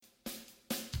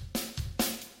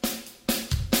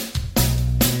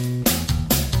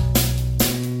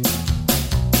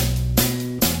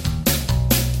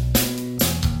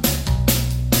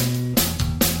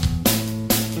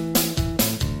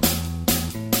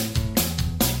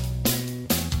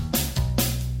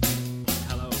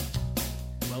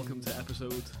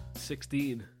episode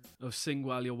 16 of Sing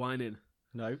While You're Whining.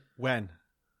 No, when?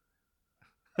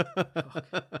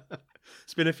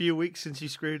 It's been a few weeks since you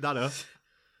screwed that up.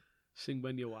 Sing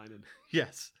When You're Whining.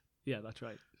 Yes. Yeah, that's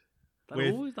right. That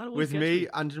With always me,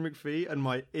 Andrew McPhee, and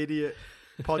my idiot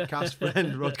podcast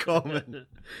friend, Rod Coleman.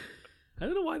 I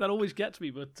don't know why that always gets me,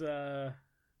 but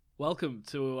welcome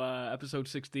to episode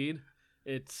 16.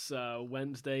 It's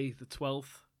Wednesday, the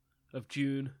 12th of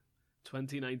June,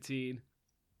 2019.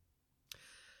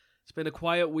 It's been a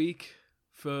quiet week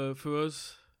for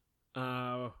us.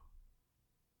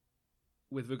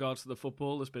 With regards to the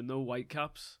football, there's been no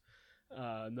Whitecaps,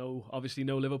 obviously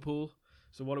no Liverpool.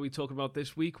 So what are we talking about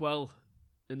this week? Well,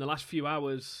 in the last few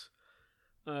hours,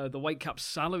 the Whitecaps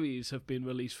salaries have been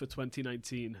released for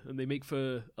 2019, and they make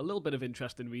for a little bit of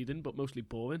interesting reading, but mostly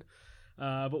boring.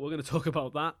 But we're going to talk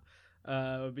about that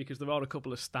because there are a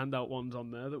couple of standout ones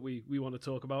on there that we want to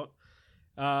talk about.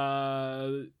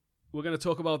 We're going to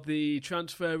talk about the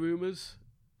transfer rumours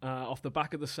off the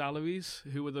back of the salaries.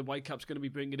 Who are the Whitecaps going to be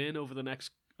bringing in over the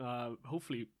next,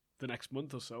 hopefully, the next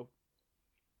month or so?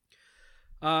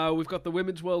 We've got the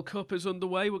Women's World Cup is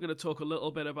underway. We're going to talk a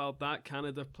little bit about that.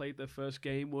 Canada played their first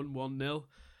game, won 1-0.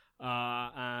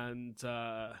 And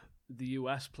the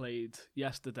US played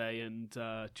yesterday and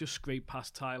just scraped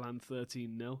past Thailand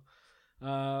 13-0.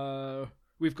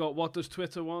 We've got What Does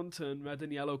Twitter Want and Red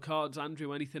and Yellow Cards.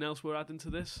 Andrew, anything else we're adding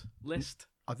to this list?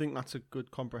 I think that's a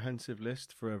good comprehensive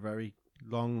list for a very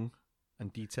long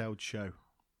and detailed show.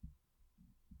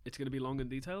 It's going to be long and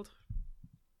detailed?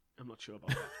 I'm not sure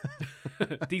about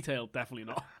that. Detailed,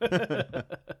 definitely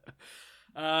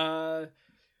not.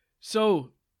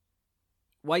 So,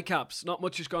 Whitecaps, not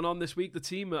much has gone on this week. The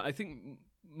team, I think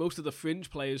most of the fringe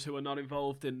players who are not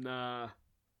involved in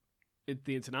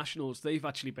the internationals, they've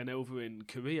actually been over in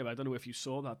Korea. I don't know if you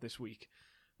saw that this week,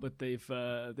 but they've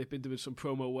been doing some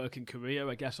promo work in Korea,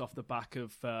 I guess off the back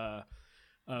of the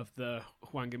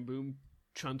Hwang In-beom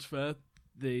transfer.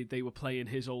 They were playing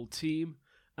his old team.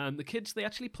 And the kids, they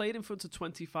actually played in front of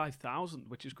 25,000,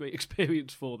 which is great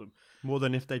experience for them. More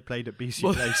than if they played at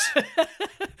BC Place.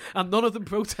 And none of them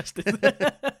protested.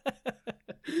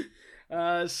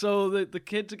 So the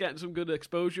kids are getting some good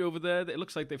exposure over there. It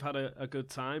looks like they've had a good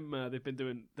time. They've been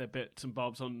doing their bits and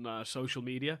bobs on social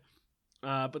media.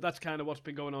 But that's kind of what's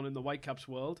been going on in the Whitecaps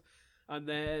world. And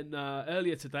then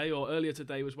earlier today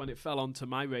was when it fell onto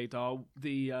my radar,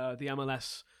 the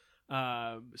MLS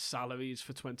salaries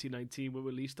for 2019 were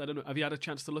released. I don't know. Have you had a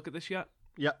chance to look at this yet?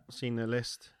 Yeah, seen the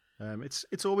list.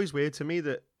 It's always weird to me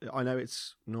that I know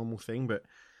it's a normal thing, but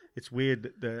it's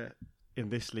weird that in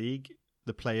this league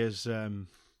the players it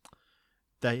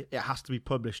has to be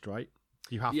published, right?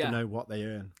 You have to know what they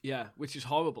earn. Yeah, which is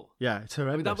horrible. Yeah, it's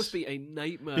horrendous. I mean, that must be a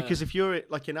nightmare. Because if you're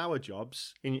like in our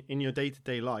jobs, in your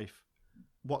day-to-day life,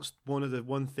 what's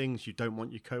one things you don't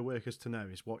want your co-workers to know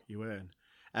is what you earn.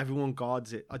 Everyone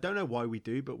guards it. I don't know why we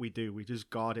do, but we do. We just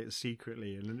guard it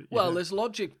secretly. And there's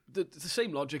logic. The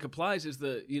same logic applies. Is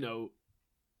that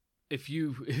if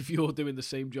you're doing the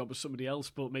same job as somebody else,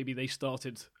 but maybe they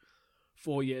started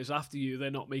 4 years after you, they're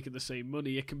not making the same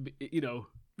money. It can be,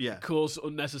 cause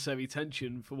unnecessary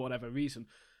tension for whatever reason.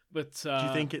 But do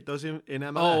you think it does in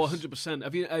MLS? Oh, 100%.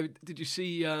 Have you? Did you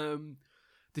see?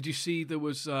 Did you see there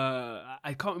was?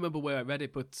 I can't remember where I read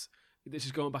it, but this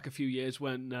is going back a few years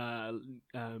when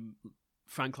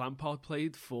Frank Lampard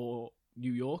played for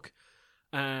New York,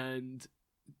 and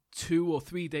 2 or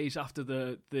 3 days after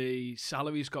the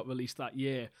salaries got released that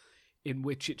year, in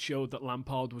which it showed that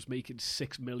Lampard was making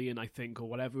 $6 million, I think, or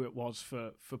whatever it was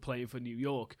for playing for New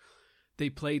York,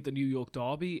 they played the New York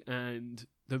Derby and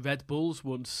the Red Bulls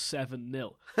won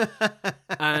 7-0.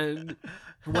 And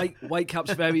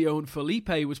Whitecaps' very own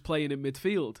Felipe was playing in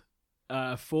midfield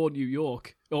for New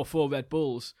York, or for Red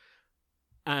Bulls,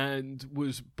 and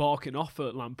was barking off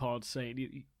at Lampard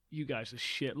saying, you guys are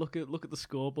shit. Look at the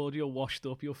scoreboard. You're washed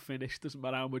up. You're finished. Doesn't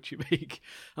matter how much you make.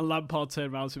 And Lampard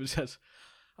turned around to him and says,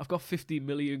 I've got $50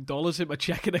 million in my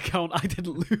checking account. I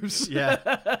didn't lose.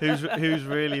 Yeah. Who's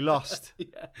really lost?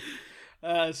 Yeah.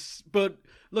 But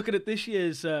looking at this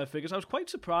year's figures, I was quite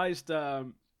surprised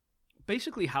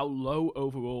basically how low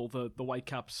overall the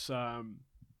Whitecaps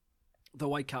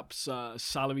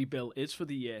salary bill is for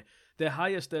the year. Their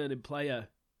highest earning player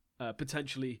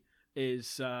potentially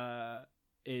is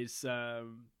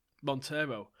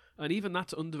Montero, and even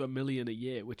that's under $1 million a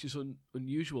year, which is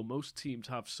unusual. Most teams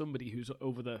have somebody who's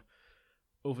over the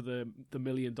 $1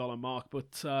 million mark,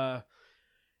 but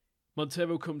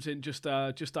Montero comes in just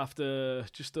over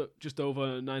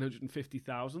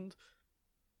 950,000.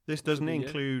 This doesn't the year.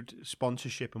 include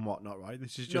sponsorship and whatnot, right?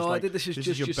 This is just No, like, I think this is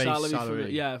just your your base salary.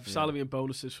 salary. Salary and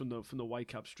bonuses from the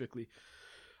Whitecaps strictly.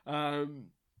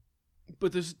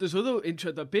 But there's other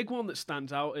interest. The big one that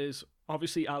stands out is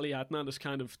obviously Ali Adnan has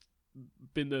kind of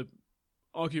been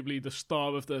arguably the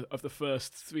star of the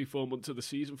first 3-4 months of the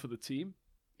season for the team.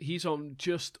 He's on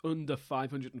just under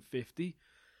 550.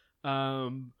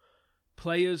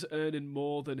 Players earning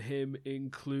more than him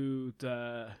include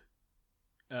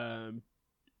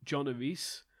John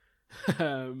Reese,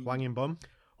 Hwang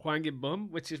In-beom,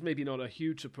 which is maybe not a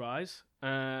huge surprise.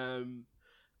 And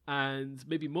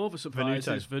maybe more of a surprise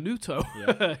is Venuto,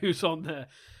 who's on there.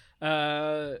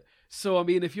 So, I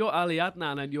mean, if you're Ali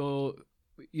Adnan and you're,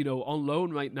 on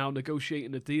loan right now,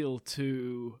 negotiating a deal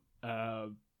to,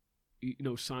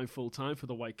 sign full-time for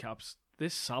the Whitecaps,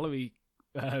 this salary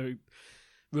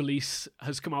release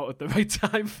has come out at the right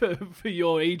time for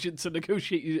your agent to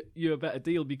negotiate you a better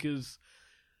deal because...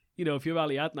 if you're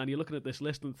Ali Adnan, you're looking at this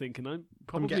list and thinking, I'm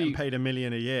getting paid $1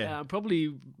 million a year. I'm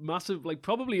probably massive,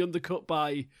 probably undercut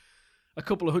by a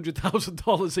couple of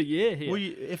 $100,000 a year here. Well,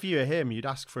 if you were him, you'd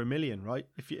ask for $1 million, right?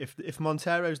 If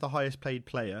Montero's the highest paid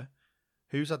player,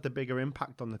 who's had the bigger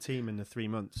impact on the team in the 3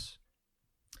 months?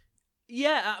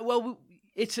 Yeah, well,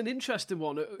 it's an interesting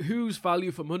one. Whose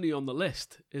value for money on the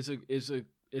list is a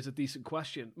decent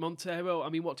question. Montero, I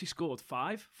mean, what's he scored?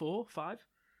 5?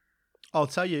 I'll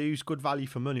tell you who's good value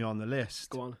for money on the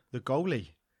list. Go on. The goalie.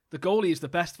 The goalie is the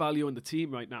best value on the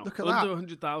team right now. Look at under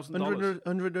that. $100,000.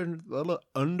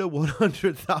 Under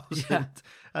 100,000. Yeah.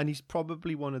 And he's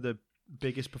probably one of the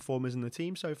biggest performers in the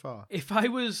team so far. If I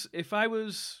was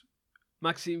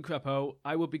Maxime Crepeau,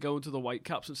 I would be going to the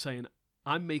Whitecaps and saying,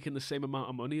 I'm making the same amount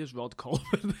of money as Rod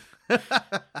Coleman.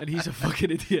 And he's a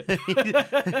fucking idiot.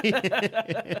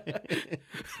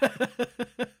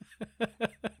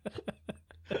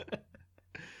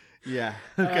 Yeah.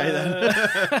 Okay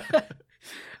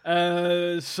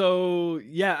then. So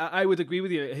yeah, I would agree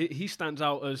with you. He stands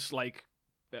out as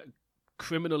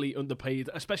criminally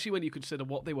underpaid, especially when you consider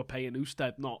what they were paying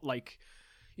Ousted. Not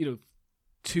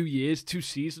 2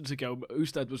 seasons ago.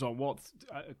 Ousted was on what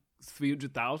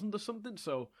 300,000 or something.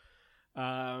 So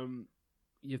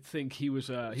you'd think he was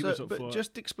up but for.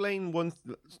 Just explain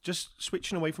just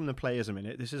switching away from the players a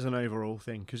minute. This is an overall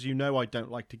thing because I don't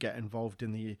like to get involved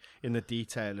in the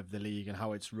detail of the league and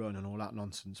how it's run and all that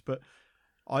nonsense. But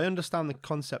I understand the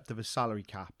concept of a salary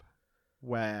cap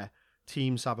where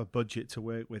teams have a budget to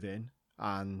work within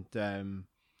and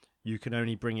you can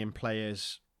only bring in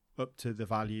players up to the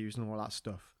values and all that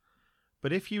stuff.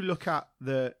 But if you look at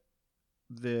the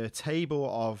table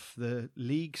of the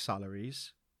league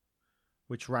salaries,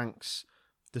 which ranks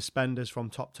the spenders from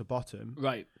top to bottom.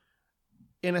 Right.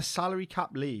 In a salary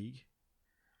cap league,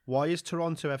 why is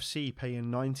Toronto FC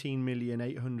paying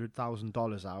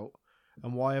 $19,800,000 out,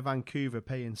 and why are Vancouver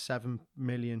paying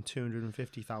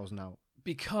 $7,250,000 out?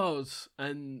 Because,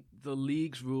 and the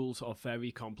league's rules are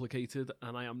very complicated,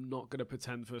 and I am not going to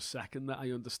pretend for a second that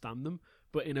I understand them,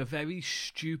 but in a very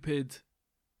stupid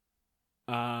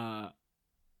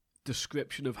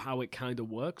description of how it kind of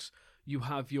works, you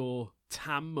have your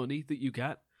TAM money that you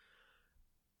get,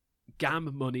 GAM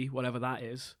money, whatever that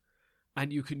is,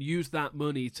 and you can use that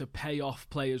money to pay off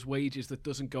players' wages that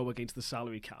doesn't go against the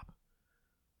salary cap.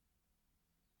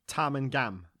 TAM and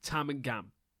GAM. TAM and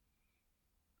GAM.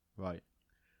 Right.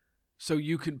 So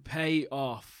you can pay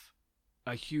off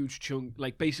a huge chunk,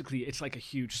 basically it's like a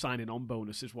huge signing on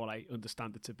bonus is what I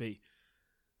understand it to be.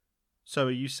 So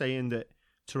are you saying that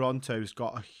Toronto's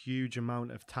got a huge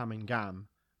amount of TAM and GAM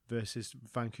versus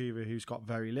Vancouver, who's got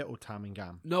very little TAM and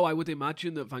GAM? No, I would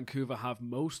imagine that Vancouver have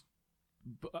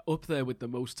up there with the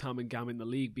most TAM and GAM in the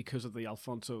league because of the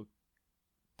Alphonso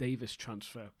Davis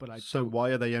transfer. So why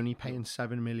are they only paying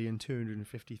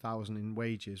 $7,250,000 in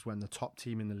wages when the top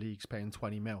team in the league's paying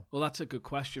 $20 million? Well, that's a good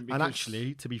question. And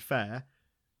actually, to be fair,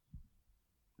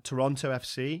 Toronto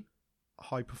FC,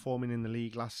 high performing in the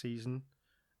league last season.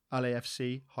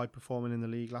 LAFC, high performing in the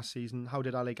league last season. How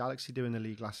did LA Galaxy do in the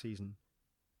league last season?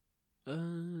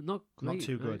 Not great. Not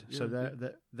too good. Yeah, so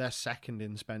they're second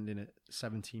in spending at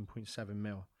 $17.7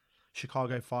 million.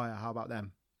 Chicago Fire, how about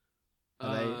them?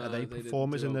 Are they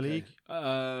performers in the league?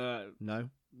 No,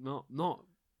 not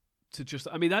to just.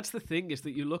 I mean, that's the thing is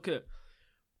that you look at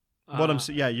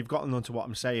you've gotten onto what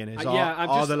I'm saying is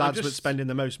are the lads with spending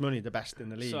the most money the best in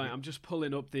the league? Sorry, I'm just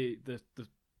pulling up the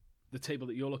table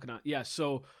that you're looking at. Yeah,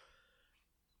 so.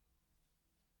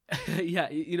 Yeah,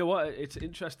 you know what? It's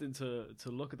interesting to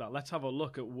look at that. Let's have a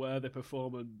look at where they're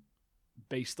performing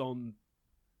based on...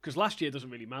 Because last year doesn't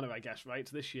really matter, I guess, right?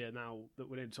 It's this year now that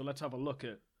we're in. So let's have a look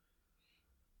at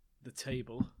the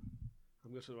table.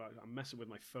 I'm messing with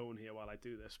my phone here while I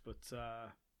do this, but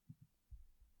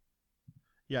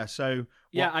yeah. So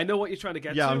I know what you're trying to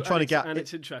get. Yeah, to, I'm trying to get, and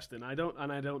it's interesting. I don't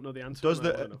know the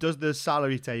answer. Does the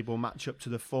salary table match up to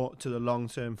the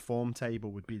long-term form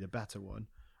table? Would be the better one,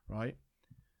 right?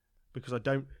 Because I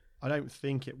don't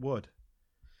think it would.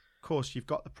 Of course, you've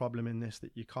got the problem in this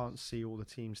that you can't see all the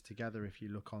teams together if you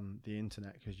look on the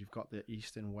internet, because you've got the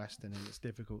Eastern, Western, and it's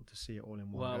difficult to see it all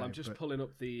in one. Well, go, I'm just pulling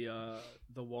up the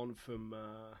one from.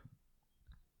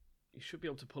 You should be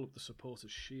able to pull up the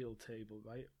Supporters Shield table,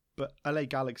 right? But LA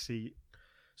Galaxy.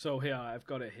 So here, I've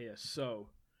got it here. So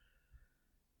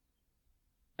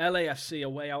LAFC are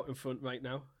way out in front right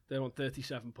now. They're on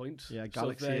 37 points. Yeah,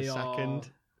 Galaxy so is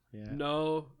second. Yeah.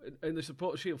 No, in the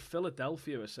Supporters Shield,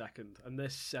 Philadelphia are second, and they're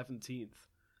 17th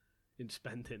in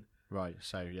spending. Right,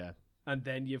 so yeah. And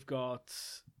then you've got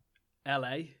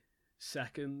LA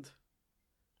second.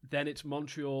 Then it's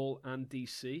Montreal and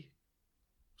DC.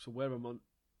 So where are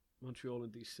Montreal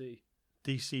and DC?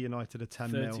 DC United are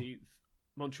 10 13th. mil.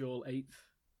 Montreal 8th.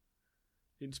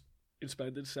 In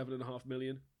spending $7.5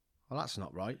 million. Well, that's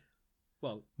not right.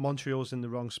 Well, Montreal's in the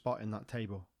wrong spot in that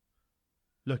table.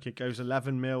 Look, it goes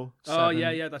 11 mil. 7, oh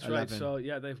yeah, that's 11. right. So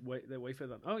yeah, they're way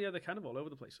further. Oh yeah, they're kind of all over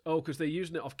the place. Oh, because they're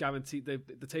using it off guaranteed. The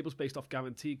table's based off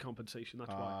guaranteed compensation. That's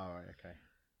why. Oh, right, okay.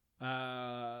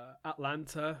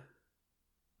 Atlanta,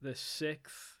 they're 6th.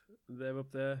 They're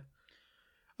up there.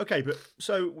 Okay, but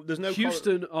so there's no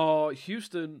Houston are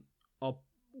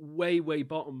way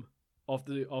bottom of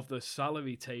the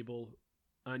salary table,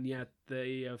 and yet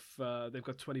they've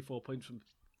got 24 points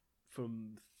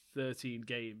from 13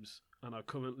 games and are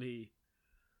currently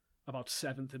about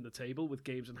 7th in the table with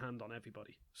games in hand on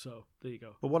everybody. So there you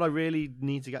go. But what I really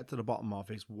need to get to the bottom of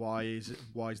is why is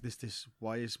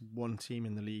one team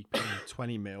in the league paying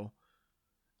 20 mil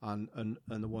and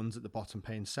the ones at the bottom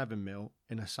paying 7 mil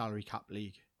in a salary cap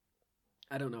league?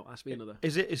 I don't know. Ask me another.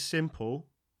 Is it as simple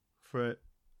for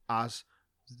as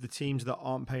the teams that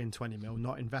aren't paying 20 mil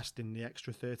not investing the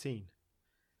extra 13?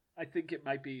 I think it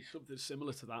might be something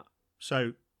similar to that.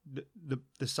 So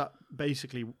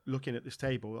basically looking at this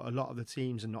table, a lot of the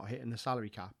teams are not hitting the salary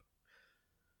cap.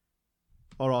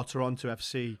 Or are Toronto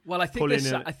FC? Well, I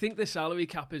think the salary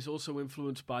cap is also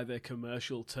influenced by their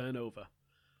commercial turnover.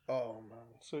 Oh man!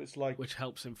 So it's like which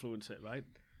helps influence it, right?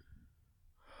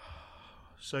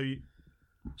 So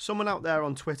someone out there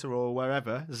on Twitter or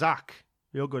wherever, Zach,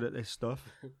 you're good at this stuff.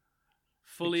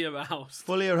 Fully aroused.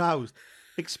 Fully aroused.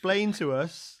 Explain to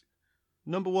us.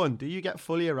 Number one, do you get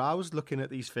fully aroused looking at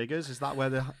these figures? Is that where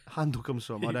the handle comes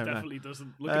from? I don't know. He definitely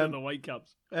doesn't. Looking at the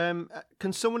Whitecaps.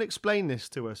 Can someone explain this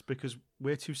to us? Because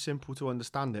we're too simple to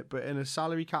understand it. But in a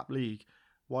salary cap league,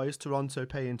 why is Toronto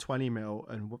paying 20 mil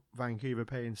and Vancouver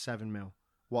paying 7 mil?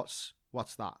 What's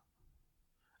that?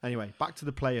 Anyway, back to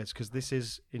the players, because this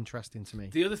is interesting to me.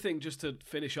 The other thing, just to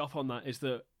finish off on that, is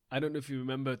that I don't know if you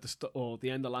remember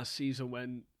the end of last season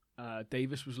when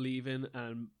Davis was leaving,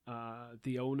 and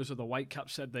the owners of the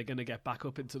Whitecaps said they're going to get back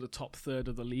up into the top third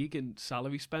of the league in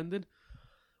salary spending.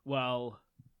 Well,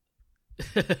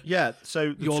 yeah.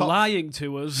 So you're lying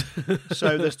to us.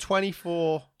 So there's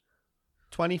 24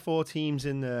 teams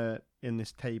in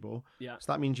this table. Yeah.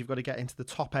 So that means you've got to get into the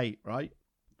top 8, right?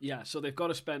 Yeah. So they've got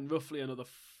to spend roughly another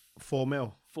 4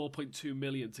 mil, 4.2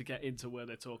 million to get into where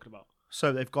they're talking about.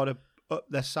 So they've got to up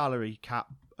their salary cap,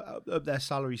 up their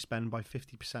salary spend by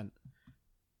 50%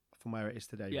 from where it is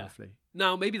today, roughly.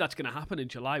 Now, maybe that's going to happen in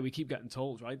July. We keep getting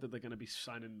told, right, that they're going to be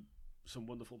signing some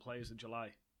wonderful players in July.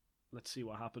 Let's see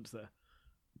what happens there.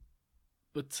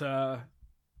 But,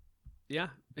 yeah,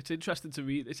 it's interesting to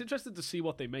read. It's interesting to see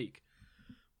what they make.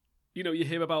 You know, you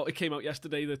hear about, it came out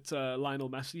yesterday that Lionel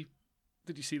Messi,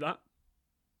 did you see that?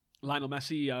 Lionel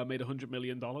Messi made $100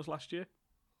 million last year.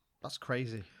 That's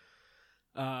crazy.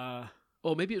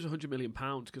 Or maybe it was £100 million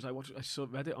because I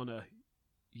read it on a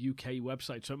UK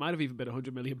website, so it might have even been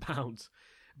 £100 million.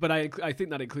 But I think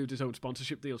that includes his own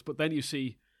sponsorship deals. But then you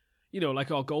see, you know,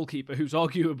 like our goalkeeper, who's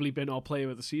arguably been our player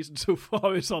of the season so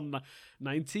far, is on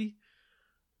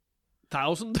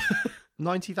 90,000.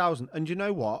 90,000. And you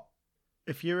know what?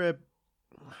 If you've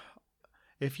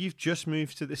just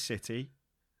moved to the city,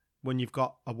 when you've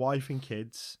got a wife and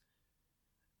kids,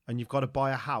 and you've got to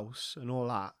buy a house and all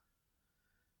that.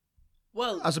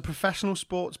 Well, as a professional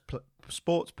sports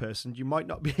person, you might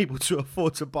not be able to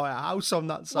afford to buy a house on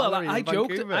that salary. Well,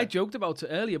 I joked about it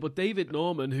earlier, but David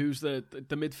Norman, who's the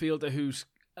midfielder who's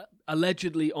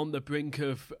allegedly on the brink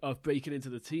of breaking into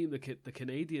the team, the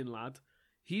Canadian lad,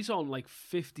 he's on like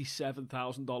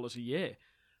 $57,000 a year.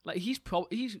 Like he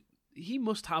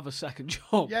must have a second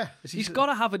job. Yeah, he's got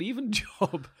to have an even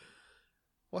job.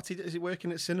 What's he? Is he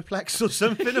working at Cineplex or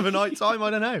something of a night time?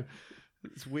 I don't know.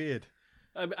 It's weird.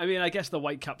 I mean, I guess the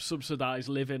Whitecaps subsidise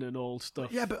living and all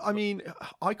stuff. Yeah, but I mean,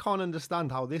 I can't understand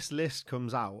how this list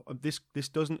comes out. This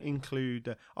doesn't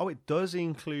include. It does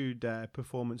include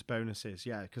performance bonuses.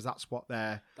 Yeah, because that's what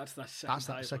they're. That's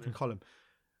that second column.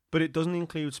 But it doesn't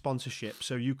include sponsorship.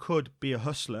 So you could be a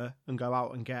hustler and go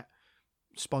out and get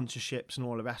sponsorships and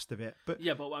all the rest of it. But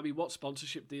yeah, but I mean, what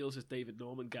sponsorship deals is David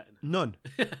Norman getting? None.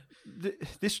 Do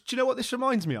you know what this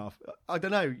reminds me of? I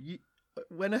don't know.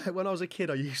 When I was a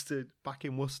kid, back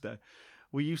in Worcester,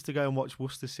 we used to go and watch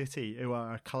Worcester City, who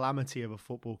are a calamity of a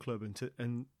football club,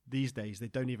 and these days they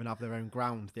don't even have their own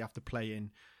ground. They have to play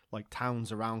in like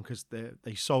towns around because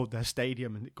they sold their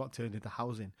stadium and it got turned into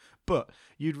housing. But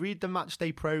you'd read the match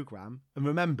day programme, and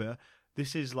remember,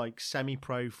 this is like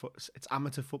semi-pro, it's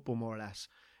amateur football more or less.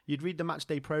 You'd read the match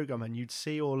day programme and you'd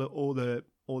see all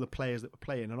the players that were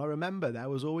playing. And I remember there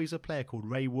was always a player called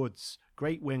Ray Woods,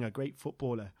 great winger, great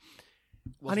footballer.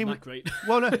 Wasn't that great?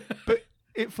 Well, no, but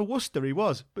for Worcester he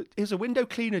was. But he was a window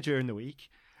cleaner during the week.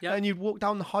 Yeah. And you'd walk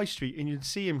down the high street and you'd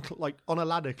see him like on a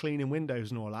ladder cleaning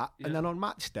windows and all that. Yeah. And then on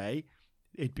match day,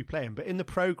 he'd be playing. But in the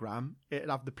programme, it'd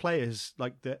have the players,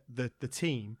 like the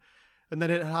team. And then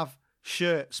it'd have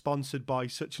shirt sponsored by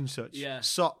such and such. Yeah.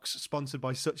 Socks sponsored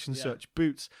by such and such.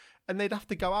 Boots. And they'd have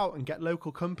to go out and get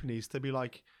local companies to be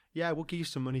like, yeah, we'll give you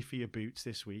some money for your boots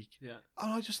this week. Yeah.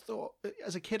 And I just thought,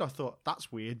 as a kid, I thought that's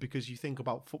weird because you think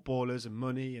about footballers and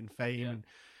money and fame. Yeah.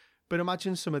 But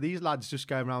imagine some of these lads just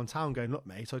going around town going, look,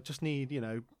 mate, I just need,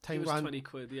 10 grand, 20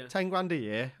 quid, yeah. 10 grand a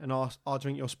year and I'll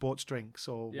drink your sports drinks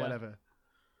or whatever.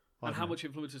 And how much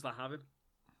influence is that having?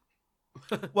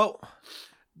 Well,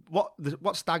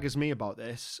 what staggers me about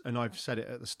this, and I've said it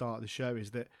at the start of the show,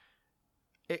 is that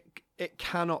it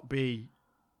cannot be.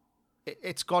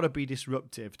 It's got to be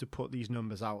disruptive to put these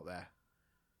numbers out there.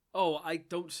 Oh, I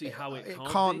don't see how it can't.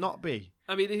 It can't not be.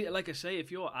 I mean, like I say,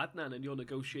 if you're Adnan and you're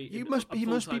negotiating, he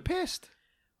must be pissed.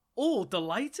 Oh,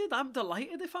 delighted! I'm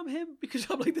delighted if I'm him because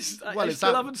I'm like this. I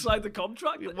still haven't signed the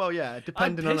contract. Well, yeah,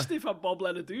 depending I'm pissed if I'm Bob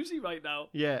Lenarduzzi right now.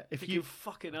 Yeah, if you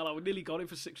fucking hell, I nearly got him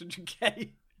for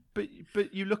 600k.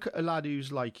 But you look at a lad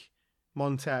who's like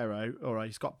Montero. All right,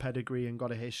 he's got pedigree and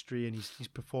got a history, and he's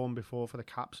performed before for the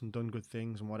Caps and done good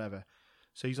things and whatever.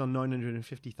 So he's on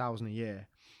 950,000 a year.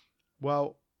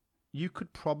 Well, you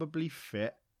could probably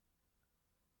fit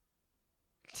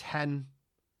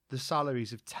the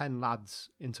salaries of 10 lads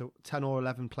into 10 or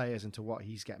 11 players into what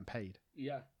he's getting paid.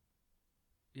 Yeah.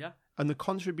 Yeah. And the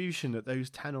contribution that those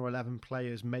 10 or 11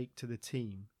 players make to the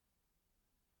team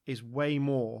is way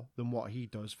more than what he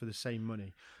does for the same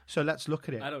money. So let's look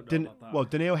at it. I don't know about that. Well,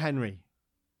 Daniil Henry,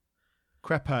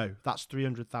 Crepeau, that's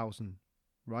 300,000,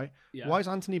 right? Yeah. Why is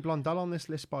Anthony Blondell on this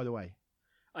list, by the way?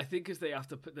 I think because they're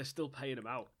still paying him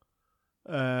out.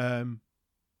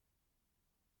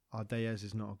 Ardayes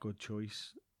is not a good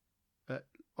choice.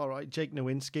 All right, Jake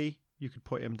Nowinski, you could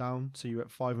put him down, so you're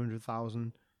at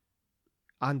 500,000.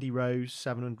 Andy Rose,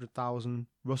 700,000.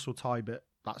 Russell Tybert,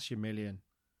 that's your million.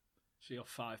 So you're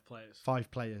 5 players.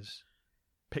 5 players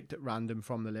picked at random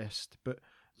from the list. But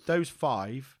those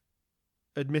 5,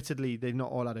 admittedly, they've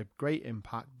not all had a great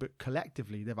impact, but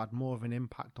collectively, they've had more of an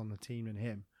impact on the team than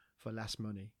him for less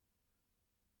money.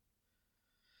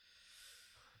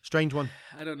 Strange one.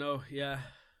 I don't know. Yeah.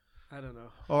 I don't know.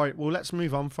 All right, well, let's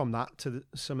move on from that to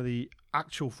some of the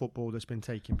actual football that's been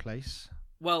taking place.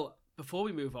 Well, before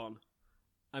we move on,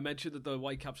 I mentioned that the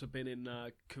Whitecaps have been in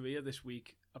Korea this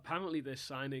week. Apparently, they're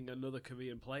signing another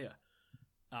Korean player.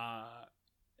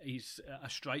 He's a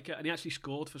striker, and he actually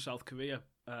scored for South Korea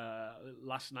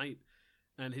last night.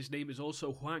 And his name is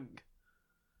also Hwang.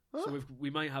 Oh. So we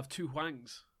might have 2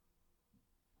 Hwangs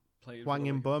playing. Hwang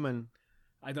in Bum.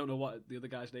 I don't know what the other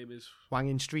guy's name is. Hwang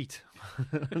in Street.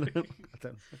 I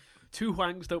don't. 2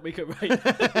 Hwangs don't make it right.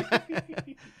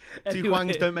 Anyway. 2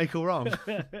 Hwangs don't make it wrong.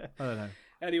 I don't know.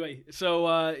 Anyway,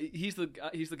 so he's the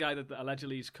guy that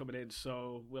allegedly is coming in.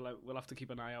 So we'll have to keep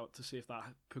an eye out to see if that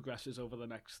progresses over the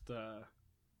next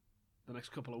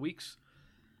couple of weeks.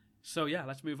 So yeah,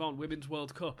 let's move on. Women's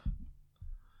World Cup.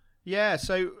 Yeah,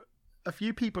 so a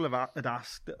few people had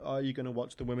asked, "Are you going to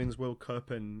watch the Women's World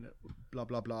Cup?" and blah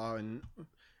blah blah, and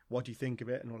what do you think of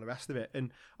it, and all the rest of it.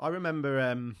 And I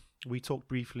remember we talked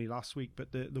briefly last week,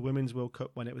 but the Women's World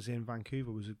Cup when it was in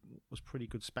Vancouver was pretty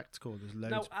good spectacle. There's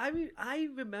loads. Now I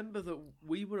remember that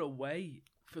we were away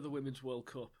for the Women's World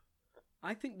Cup.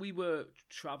 I think we were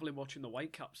travelling watching the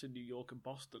Whitecaps in New York and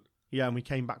Boston. Yeah, and we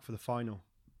came back for the final.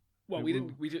 Well, we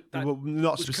didn't. Well,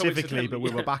 not specifically, but we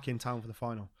were back in town for the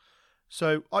final.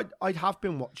 So I have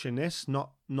been watching this,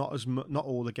 not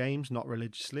all the games, not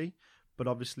religiously, but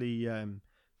obviously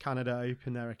Canada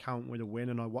open their account with a win,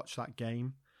 and I watched that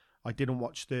game. I didn't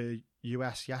watch the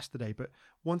US yesterday, but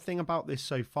one thing about this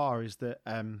so far is that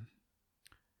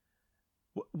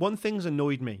one thing's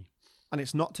annoyed me, and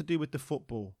it's not to do with the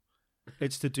football.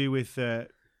 It's to do with the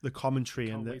commentary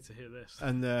Can't and wait to hear this.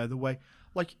 and the way.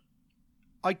 Like,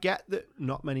 I get that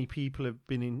not many people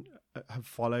have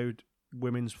followed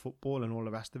women's football and all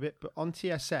the rest of it, but on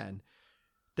TSN,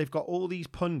 they've got all these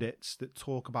pundits that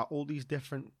talk about all these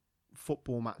different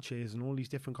football matches and all these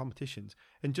different competitions.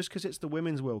 And just because it's the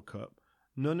Women's World Cup,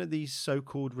 none of these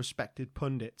so-called respected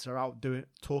pundits are out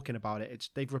talking about it.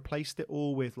 They've replaced it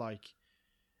all with like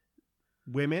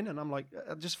women, and I'm like,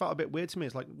 it just felt a bit weird to me.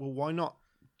 It's like, well, why not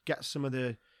get some of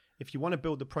the? If you want to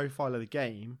build the profile of the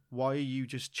game, why are you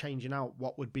just changing out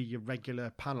what would be your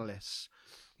regular panelists?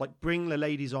 Like, bring the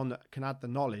ladies on that can add the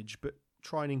knowledge, but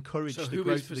try and encourage the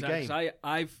growth of the game.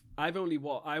 I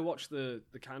watched the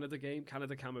Canada game,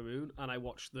 Canada Cameroon, and I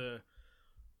watched the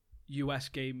US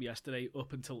game yesterday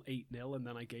up until 8-0, and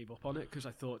then I gave up on it because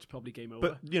I thought it's probably game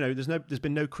over. But there's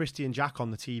been no Christian Jack on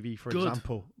the TV, for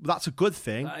example. That's a good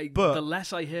thing. But the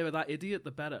less I hear of that idiot, the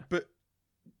better. But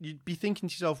you'd be thinking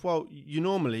to yourself, well,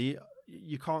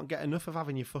 you can't get enough of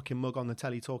having your fucking mug on the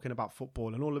telly talking about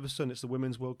football, and all of a sudden it's the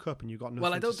Women's World Cup and you've got nothing to say.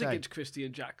 Well, I don't think it's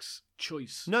Christian Jack's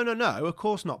choice. No, of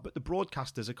course not. But the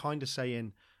broadcasters are kind of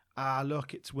saying,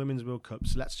 look, it's Women's World Cup,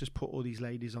 so let's just put all these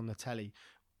ladies on the telly.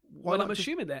 I'm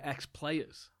assuming they're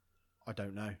ex-players. I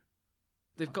don't know.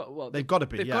 They've got to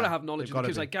be. They've got to have knowledge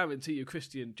because I guarantee you,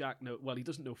 Christian Jack. He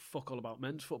doesn't know fuck all about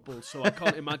men's football, so I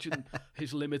can't imagine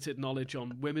his limited knowledge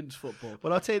on women's football.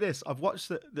 Well, I'll tell you this: I've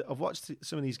watched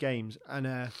some of these games,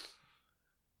 and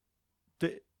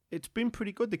it's been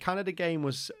pretty good. The Canada game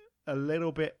was a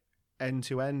little bit end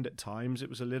to end at times. It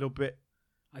was a little bit.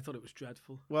 I thought it was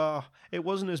dreadful. Well, it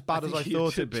wasn't as bad as I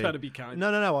thought it'd be. Trying to be kind.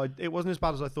 No. It wasn't as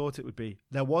bad as I thought it would be.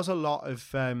 There was a lot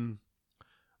of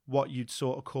what you'd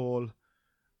sort of call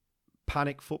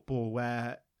panic football,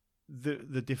 where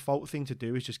the default thing to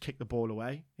do is just kick the ball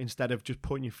away instead of just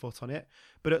putting your foot on it.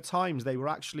 But at times they were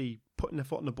actually putting their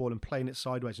foot on the ball and playing it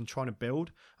sideways and trying to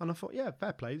build. And I thought, yeah,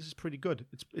 fair play. This is pretty good.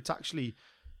 It's actually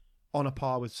on a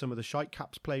par with some of the shite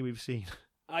caps play we've seen.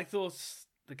 I thought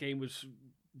the game was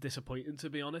disappointing, to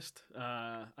be honest.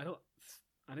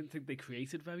 I didn't think they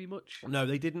created very much. No,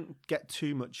 they didn't get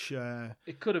too much.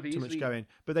 It could have too much going,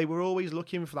 but they were always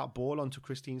looking for that ball onto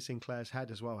Christine Sinclair's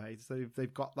head as well. Hey, so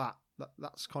they've got that.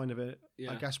 That's kind of a.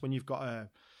 Yeah. I guess when you've got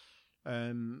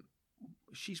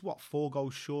she's 4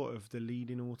 goals short of the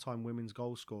leading all-time women's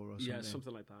goal scorer or something. Yeah,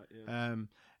 something like that. Yeah.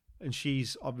 And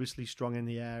she's obviously strong in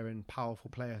the air and powerful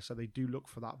player, so they do look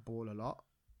for that ball a lot.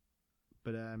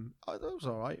 But that was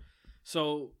all right.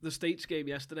 So the States game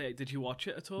yesterday, did you watch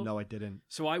it at all? No, I didn't.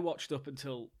 So I watched up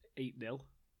until 8-0,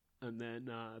 and then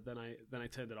I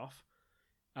turned it off.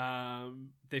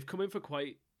 They've come in for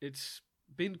it's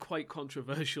been quite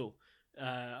controversial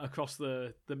across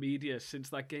the media since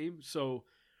that game. So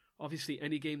obviously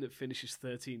any game that finishes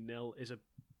 13-0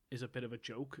 is a bit of a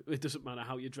joke. It doesn't matter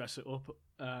how you dress it up.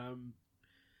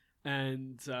 And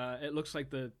it looks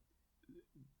like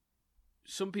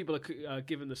some people are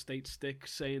giving the States stick,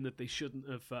 saying that they shouldn't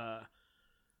have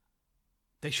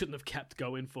kept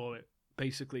going for it.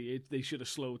 Basically, they should have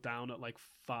slowed down at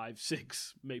 5,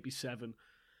 6, maybe 7,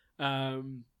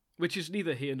 which is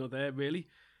neither here nor there really.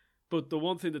 But the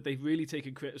one thing that they've really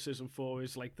taken criticism for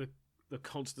is the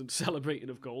constant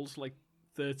celebrating of goals,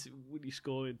 30 when you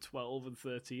score in 12 and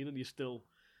 13, and you're still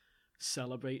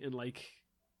celebrating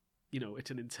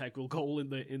it's an integral goal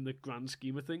in the grand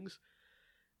scheme of things.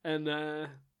 And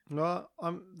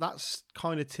that's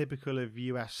kind of typical of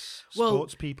US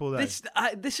sports people. Though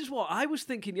this is what I was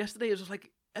thinking yesterday. It was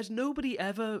has nobody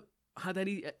ever had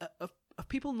any? Have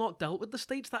people not dealt with the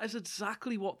States? That is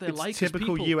exactly what they're like.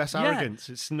 Typical US arrogance.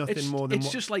 It's nothing more than.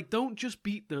 It's just don't just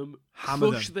beat them,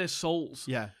 crush their souls.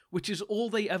 Yeah, which is all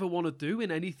they ever want to do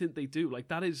in anything they do.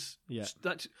 That is. Yeah.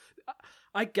 That's.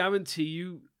 I guarantee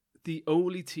you, the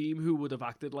only team who would have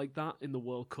acted like that in the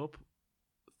World Cup,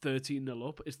 13-0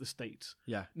 up, is the States.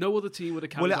 Yeah. No other team would have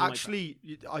carried on actually,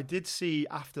 like that. I did see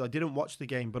after. I didn't watch the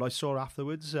game, but I saw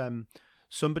afterwards.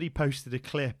 Somebody posted a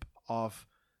clip of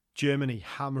Germany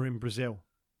hammering Brazil.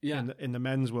 Yeah. In the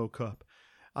men's World Cup,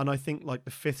 and I think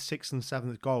the 5th, 6th, and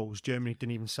 7th goals, Germany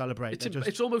didn't even celebrate.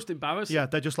 It's almost embarrassing. Yeah,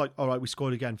 they're just all right, we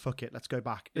scored again. Fuck it, let's go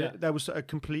back. Yeah. There was a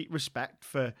complete respect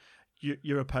for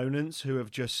your opponents who have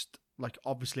just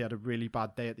obviously had a really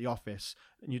bad day at the office,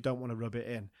 and you don't want to rub it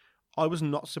in. I was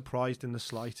not surprised in the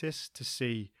slightest to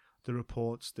see the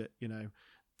reports that,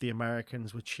 the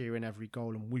Americans were cheering every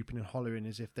goal and whooping and hollering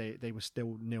as if they were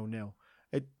still 0-0.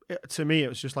 To me, it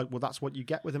was just well, that's what you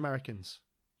get with Americans.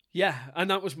 Yeah, and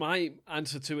that was my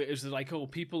answer to it. Is that like, oh,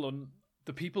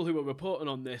 the people who are reporting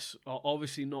on this are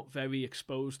obviously not very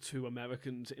exposed to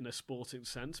Americans in a sporting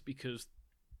sense, because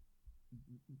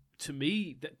to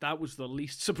me that was the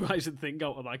least surprising thing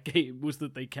out of that game, was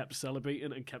that they kept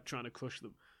celebrating and kept trying to crush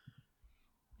them.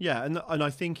 Yeah, and I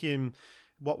think in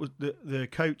what was the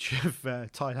coach of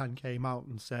Thailand came out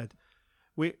and said,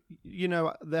 we,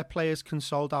 their players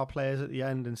consoled our players at the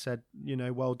end and said,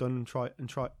 well done and try,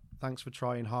 thanks for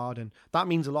trying hard, and that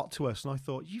means a lot to us. And I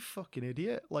thought, you fucking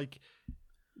idiot, like,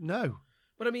 no.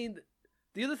 But I mean,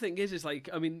 the other thing is like,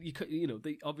 I mean,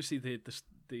 they obviously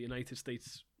the United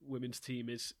States women's team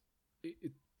is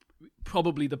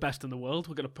probably the best in the world.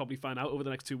 We're going to probably find out over the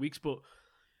next 2 weeks, but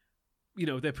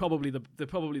they're probably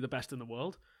the best in the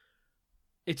world.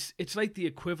 It's like the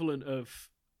equivalent of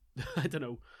I don't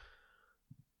know,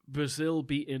 Brazil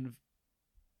beating.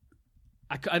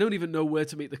 I don't even know where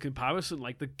to make the comparison.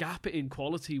 Like, the gap in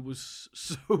quality was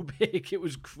so big, it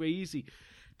was crazy.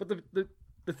 But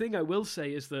the thing I will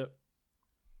say is that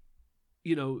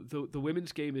the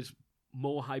women's game is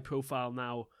more high profile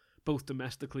now, both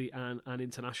domestically and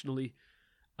internationally,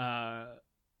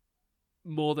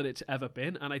 more than it's ever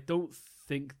been. And I don't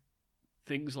think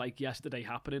things like yesterday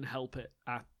happening help it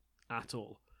at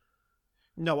all.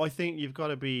 No, I think you've got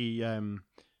to be,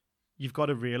 you've got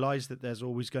to realise that there's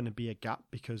always going to be a gap,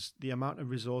 because the amount of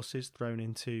resources thrown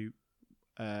into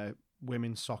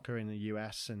women's soccer in the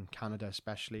US and Canada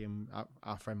especially, and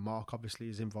our friend Mark obviously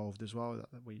is involved as well,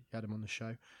 that we had him on the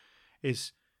show,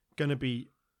 is going to be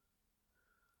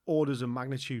orders of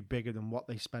magnitude bigger than what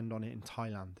they spend on it in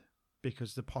Thailand,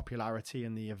 because the popularity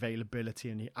and the availability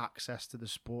and the access to the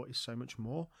sport is so much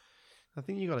more. I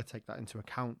think you got to take that into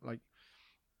account. Like,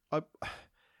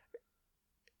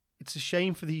 it's a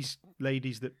shame for these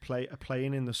ladies that are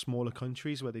playing in the smaller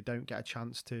countries where they don't get a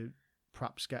chance to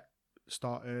perhaps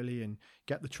start early and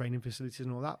get the training facilities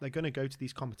and all that. They're going to go to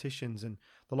these competitions, and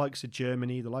the likes of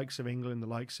Germany, the likes of England, the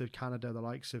likes of Canada, the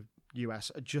likes of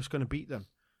US are just going to beat them.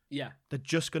 Yeah. They're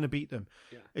just going to beat them.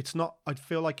 Yeah. It's not, I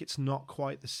feel like it's not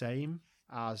quite the same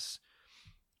as,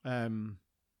 remember,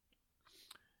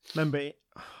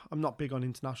 I'm not big on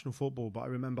international football, but I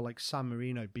remember like San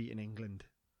Marino beating England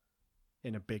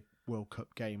in a big World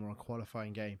Cup game or a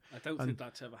qualifying game. I don't think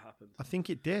that's ever happened. I think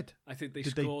it did. I think they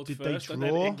did scored did first, they and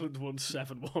draw? then England won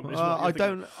 7-1. I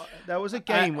don't. There was a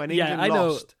game when England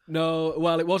lost. No,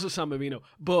 well, it wasn't San Marino.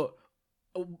 But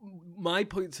my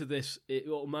point to this,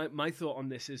 my thought on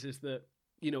this is that,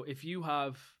 if you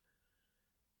have,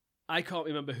 I can't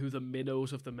remember who the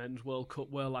minnows of the Men's World Cup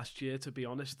were last year, to be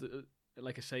honest.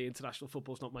 Like I say, international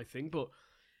football's not my thing, but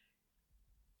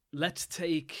let's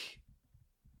take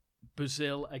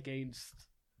Brazil against,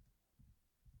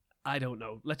 I don't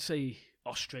know, let's say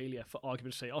Australia, for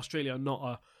argument's sake. Australia are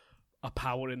not a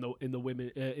power in the women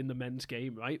in the men's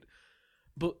game, right?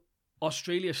 But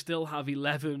Australia still have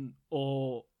 11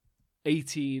 or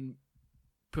 18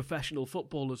 professional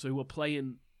footballers who are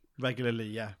playing regularly,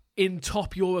 yeah, in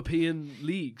top European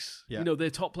leagues. Yeah.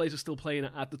 Their top players are still playing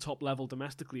at the top level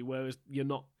domestically, whereas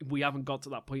we haven't got to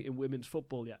that point in women's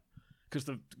football yet, because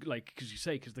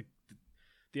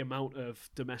the amount of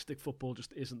domestic football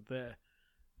just isn't there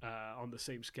on the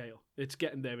same scale. It's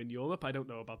getting there in Europe. I don't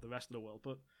know about the rest of the world,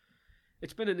 but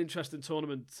it's been an interesting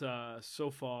tournament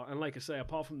so far. And like I say,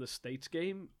 apart from the States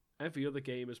game, every other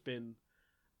game has been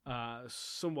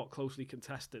somewhat closely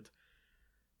contested.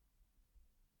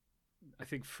 I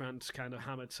think France kind of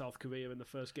hammered South Korea in the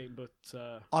first game, but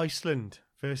Iceland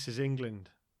versus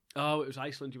England. Oh, it was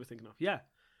Iceland you were thinking of. Yeah.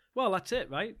 Well, that's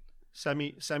it, right?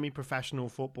 Semi-professional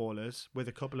footballers with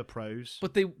a couple of pros.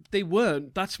 But they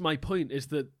weren't. That's my point, is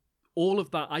that all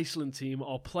of that Iceland team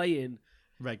are playing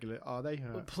regular. Are they?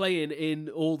 Playing in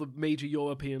all the major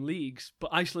European leagues, but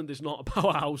Iceland is not a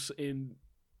powerhouse in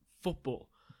football.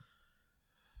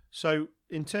 So,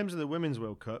 in terms of the Women's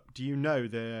World Cup, do you know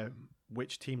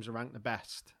which teams are ranked the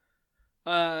best?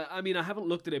 I mean, I haven't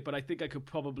looked at it, but I think I could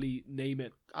probably name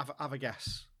it. Have a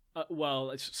guess.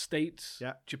 Well, it's States,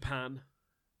 yeah. Japan.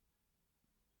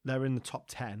 They're in the top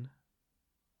 10.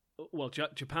 Well,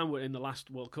 Japan were in the last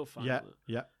World Cup final.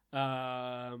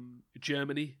 Yeah.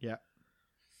 Germany. Yeah.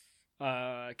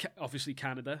 Obviously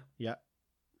Canada. Yeah.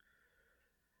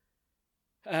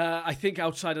 I think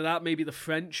outside of that, maybe the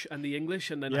French and the English,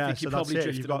 and then I think you probably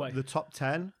drifted away. The top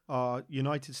 10 are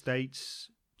United States,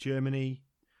 Germany,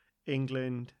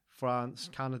 England,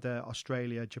 France, Canada,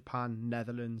 Australia, Japan,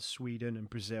 Netherlands, Sweden, and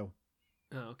Brazil.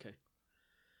 Oh, okay.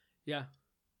 Yeah.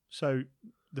 So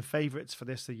the favourites for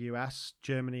this are US,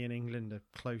 Germany, and England are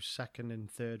close second and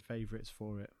third favourites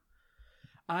for it.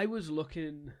 I was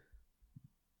looking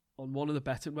on one of the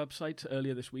betting websites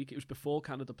earlier this week. It was before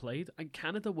Canada played, and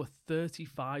Canada were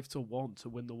 35-1 to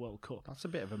win the World Cup. That's a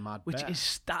bit of a mad which bet. is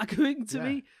staggering to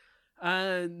me.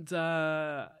 And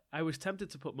I was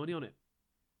tempted to put money on it,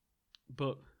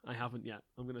 but I haven't yet.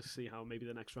 I'm going to see how maybe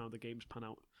the next round of games pan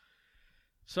out.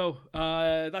 So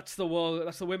that's the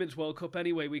Women's World Cup.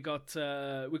 Anyway, we got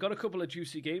a couple of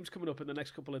juicy games coming up in the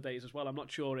next couple of days as well. I'm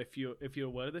not sure if you're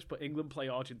aware of this, but England play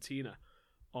Argentina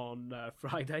on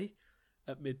Friday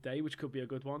at midday, which could be a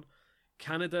good one.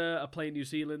 Canada are playing New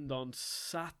Zealand on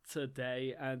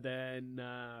Saturday, and then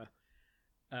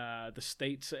the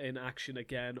States are in action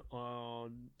again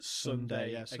on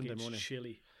Sunday Sunday morning.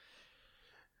 Chile.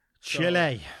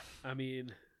 Chile. So, I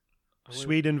mean,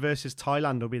 Sweden versus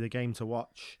Thailand will be the game to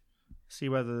watch. See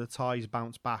whether the Thais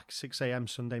bounce back. 6 a.m.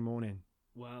 Sunday morning.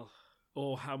 Well,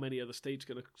 or how many are the States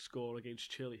going to score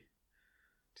against Chile?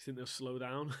 Do you think they'll slow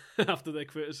down after their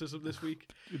criticism this week?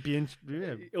 It'd be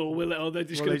Or will it? Or they're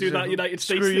just going to do that United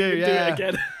States thing and do it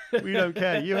again? We don't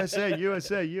care. USA,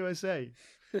 USA, USA.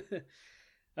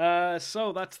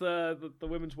 So that's the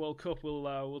Women's World Cup.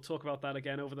 We'll talk about that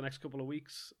again over the next couple of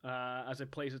weeks as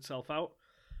it plays itself out.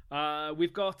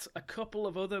 We've got a couple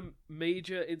of other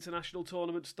major international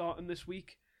tournaments starting this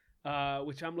week,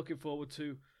 which I'm looking forward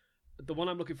to. The one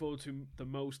I'm looking forward to the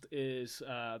most is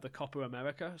the Copa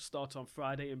America. Starts on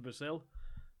Friday in Brazil.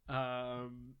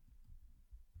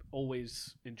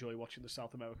 Always enjoy watching the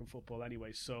South American football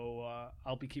anyway, so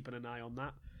I'll be keeping an eye on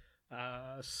that.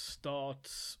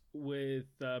 Starts with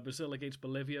Brazil against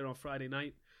Bolivia on Friday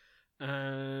night,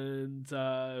 and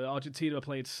Argentina are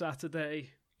playing Saturday,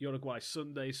 Uruguay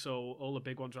Sunday, so all the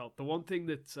big ones are out. The one thing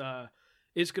that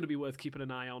is going to be worth keeping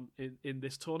an eye on in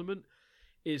this tournament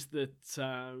is that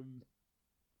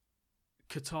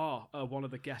Qatar are one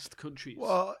of the guest countries.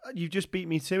 Well, you just beat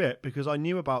me to it because I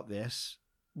knew about this.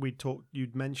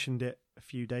 You'd mentioned it a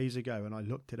few days ago, and I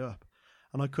looked it up,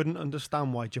 and I couldn't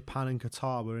understand why Japan and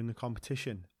Qatar were in the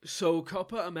competition. So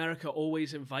Copa America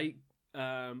always invite,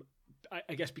 I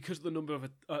guess, because the number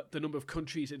of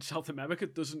countries in South America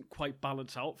doesn't quite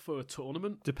balance out for a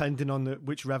tournament, depending on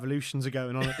which revolutions are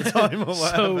going on at the time or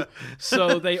whatever.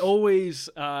 so they always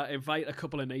invite a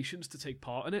couple of nations to take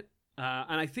part in it,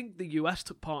 and I think the US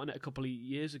took part in it a couple of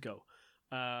years ago.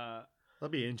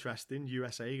 That'd be interesting.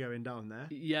 USA going down there.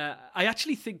 Yeah, I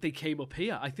actually think they came up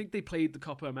here. I think they played the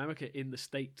Copa America in the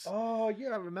States. Oh, yeah,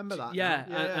 I remember that. Yeah,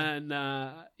 and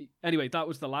anyway, that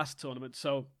was the last tournament.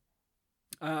 So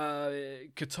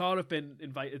Qatar have been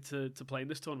invited to play in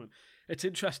this tournament. It's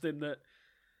interesting that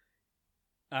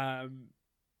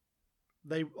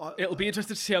it'll be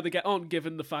interesting to see how they get on,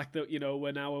 given the fact that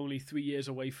we're now only 3 years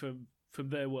away from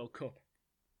their World Cup,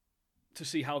 to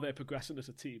see how they're progressing as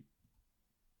a team.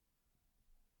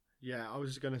 Yeah, I was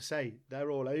just going to say,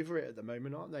 they're all over it at the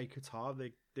moment, aren't they? Qatar,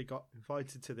 they got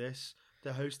invited to this.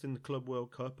 They're hosting the Club World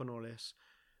Cup and all this.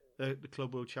 The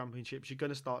Club World Championships. You're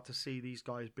going to start to see these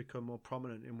guys become more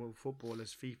prominent in world football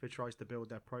as FIFA tries to build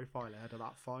their profile ahead of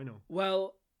that final.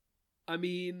 Well, I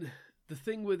mean, the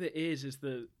thing with it is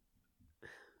that,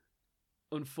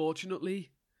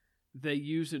 unfortunately, they're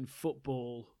using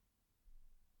football...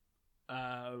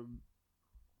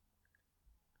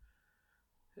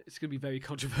 it's going to be very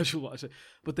controversial what I say,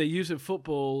 but they're using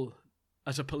football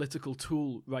as a political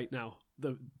tool right now,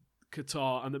 the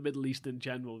Qatar and the Middle East in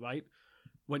general, right?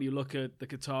 When you look at the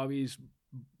Qataris,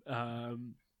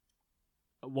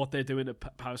 what they're doing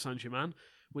at Paris Saint-Germain,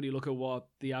 when you look at what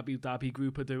the Abu Dhabi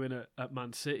group are doing at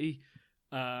Man City,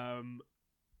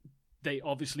 they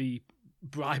obviously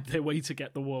bribed their way to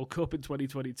get the World Cup in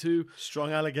 2022.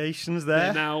 Strong allegations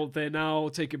there. They're now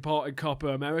taking part in Copa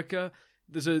America.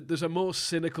 There's a more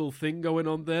cynical thing going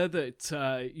on there that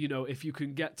if you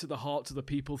can get to the hearts of the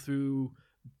people through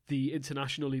the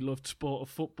internationally loved sport of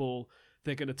football,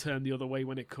 they're going to turn the other way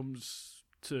when it comes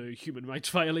to human rights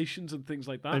violations and things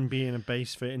like that. And being a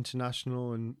base for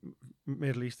international and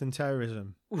Middle Eastern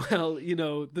terrorism. Well,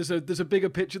 there's a bigger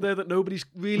picture there that nobody's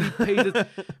really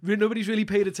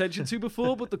paid attention to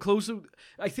before. But the closer,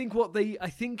 I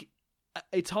think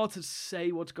it's hard to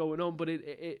say what's going on, but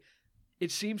it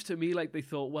seems to me like they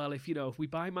thought, well, if we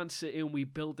buy Man City and we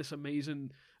build this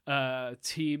amazing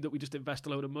team that we just invest a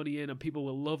load of money in and people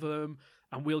will love them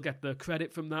and we'll get the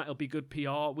credit from that, it'll be good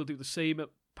PR. We'll do the same at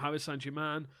Paris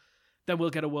Saint-Germain. Then we'll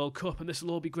get a World Cup and this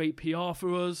will all be great PR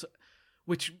for us,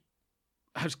 which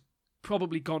has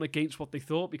probably gone against what they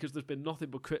thought because there's been nothing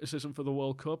but criticism for the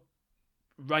World Cup.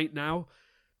 Right now,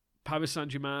 Paris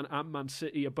Saint-Germain and Man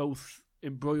City are both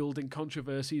embroiled in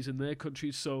controversies in their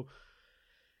countries, so...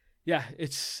 yeah,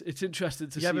 it's interesting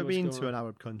to see. You ever been to an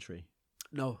Arab country?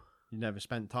 No. You never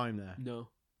spent time there?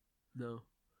 No.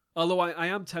 Although I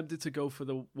am tempted to go for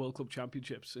the World Club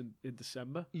Championships in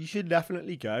December. You should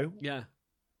definitely go. Yeah.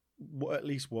 At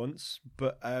least once.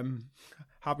 But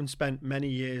having spent many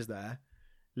years there,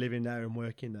 living there and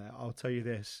working there, I'll tell you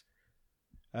this.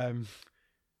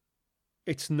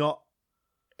 It's not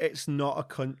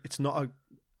a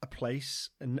place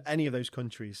in any of those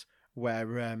countries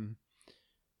where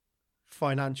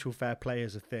financial fair play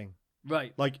is a thing.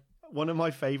 Right. Like, one of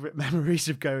my favourite memories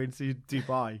of going to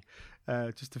Dubai,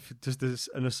 just as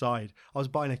an aside, I was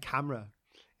buying a camera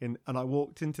and I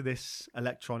walked into this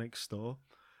electronics store.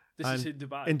 This is in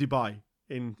Dubai. In Dubai,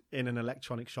 in an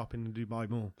electronics shop in the Dubai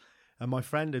Mall. And my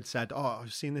friend had said,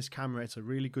 I've seen this camera. It's a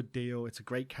really good deal. It's a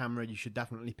great camera. You should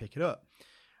definitely pick it up.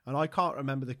 And I can't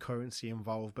remember the currency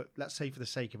involved, but let's say for the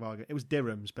sake of argument, it was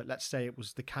dirhams, but let's say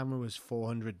the camera was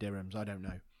 400 dirhams. I don't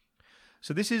know.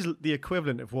 So this is the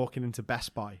equivalent of walking into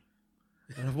Best Buy.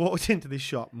 And I've walked into this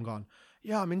shop and gone,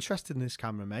 yeah, I'm interested in this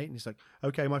camera, mate. And he's like,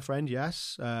 okay, my friend,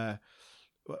 yes.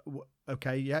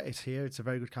 Okay, yeah, it's here. It's a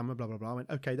very good camera, blah, blah, blah. I went,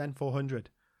 okay, then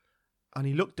 400. And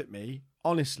he looked at me,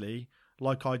 honestly,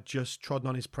 like I'd just trodden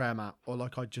on his prayer mat or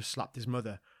like I'd just slapped his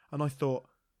mother. And I thought,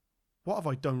 what have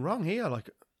I done wrong here? Like,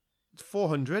 it's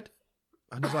 400.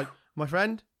 And he's like, my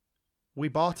friend, we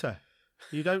barter.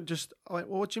 You don't just... I went,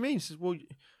 well, what do you mean? He says, well,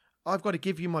 I've got to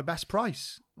give you my best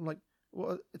price. I'm like,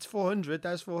 well, it's 400.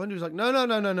 There's 400. He's like, no.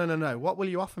 What will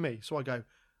you offer me? So I go,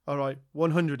 all right,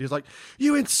 100. He's like,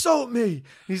 you insult me.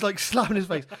 He's like slapping his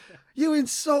face. You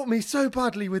insult me so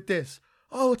badly with this.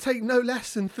 I'll take no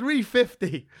less than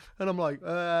 350. And I'm like,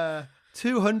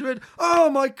 200. Oh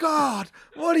my God,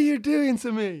 what are you doing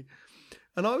to me?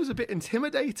 And I was a bit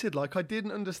intimidated. Like, I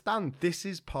didn't understand. This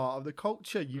is part of the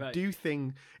culture. You do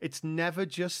things. It's never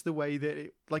just the way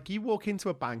that like you walk into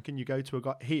a bank and you go to a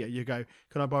guy here, you go,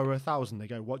 can I borrow 1,000? They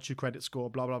go, what's your credit score?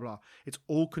 Blah, blah, blah. It's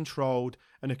all controlled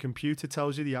and a computer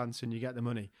tells you the answer and you get the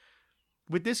money.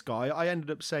 With this guy, I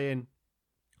ended up saying,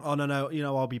 oh,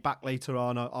 no, I'll be back later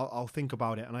on. I'll think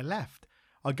about it. And I left.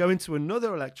 I go into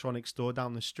another electronics store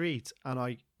down the street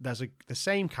and there's the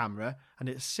same camera and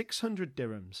it's 600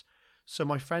 dirhams. So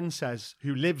my friend says,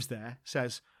 who lives there,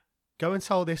 says, go and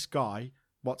tell this guy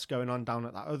what's going on down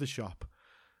at that other shop.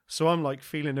 So I'm like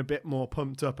feeling a bit more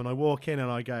pumped up and I walk in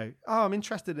and I go, oh, I'm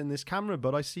interested in this camera,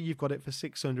 but I see you've got it for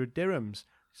 600 dirhams.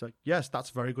 He's like, yes,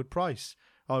 that's a very good price.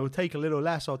 I will take a little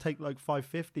less. I'll take like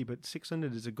 550, but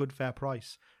 600 is a good fair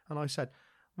price. And I said,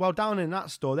 well, down in that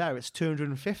store there, it's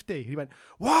 250. He went,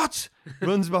 what?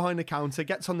 Runs behind the counter,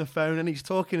 gets on the phone and he's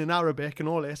talking in Arabic and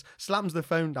all this, slams the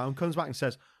phone down, comes back and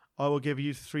says, I will give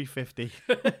you 350.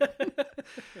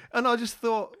 And I just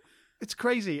thought, it's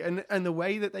crazy. And the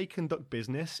way that they conduct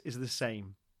business is the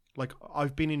same. Like,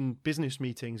 I've been in business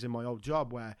meetings in my old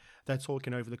job where they're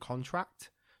talking over the contract,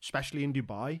 especially in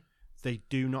Dubai. They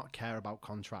do not care about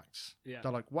contracts. Yeah.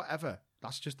 They're like, whatever.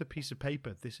 That's just a piece of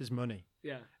paper. This is money.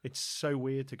 Yeah. It's so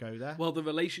weird to go there. Well, the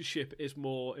relationship is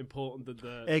more important than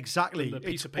the... Exactly. Than the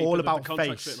piece it's of paper all that about the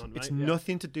contract's face. written on, right? It's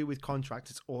nothing to do with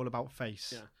contract. It's all about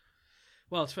face. Yeah.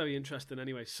 Well, it's very interesting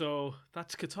anyway. So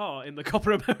that's Qatar in the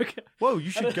Copa America. Whoa, you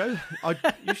should go.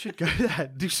 You should go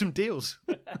there. Do some deals.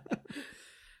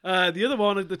 The other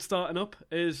one that's starting up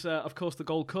is, of course, the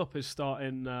Gold Cup is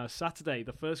starting Saturday.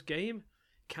 The first game,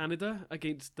 Canada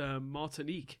against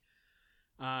Martinique.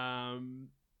 How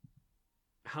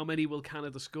many will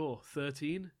Canada score?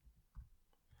 13?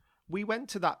 We went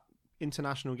to that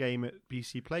international game at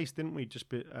BC Place, didn't we? Just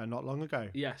not long ago.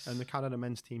 Yes. And the Canada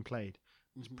men's team played.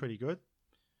 It was pretty good.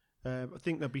 I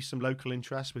think there'll be some local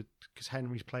interest because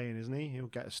Henry's playing, isn't he? He'll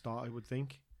get a start, I would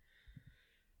think.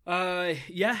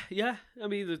 Yeah. I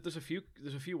mean, there's a few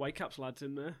Whitecaps lads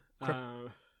in there.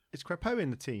 Is Crepeau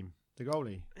in the team, the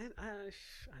goalie? I don't know.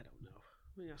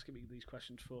 What are you asking me these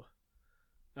questions for?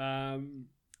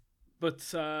 But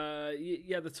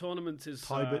the tournament is...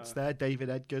 Tybert's there,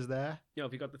 David Edgar's there. Yeah,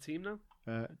 have you got the team now?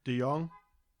 De Jong.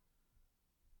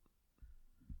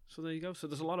 So there you go. So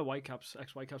there's a lot of Whitecaps,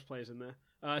 ex-Whitecaps players in there.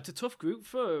 It's a tough group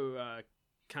for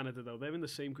Canada, though. They're in the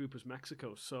same group as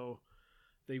Mexico, so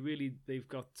they've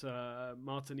got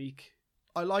Martinique.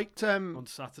 I liked on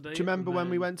Saturday. Do you remember when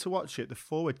we went to watch it? The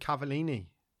forward Cavallini.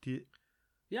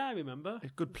 Yeah, I remember. A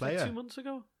good player. Was that 2 months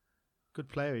ago. Good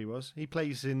player he was. He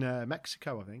plays in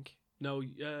Mexico, I think. No,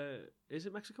 is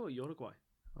it Mexico or Uruguay?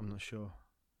 I'm not sure.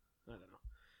 I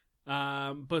don't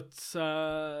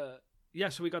know. Yeah,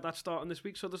 so we got that starting this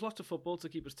week. So there's lots of football to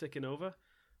keep us ticking over.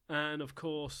 And, of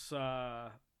course, I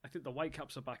think the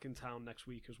Whitecaps are back in town next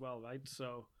week as well, right?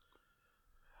 So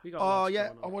we got lots going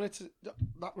on. I wanted to...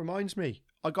 That reminds me.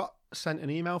 I got sent an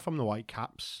email from the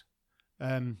Whitecaps.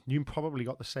 You probably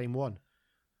got the same one.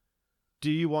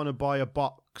 do you want to buy a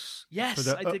box Yes, for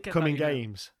the I did get upcoming that, yeah.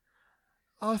 games?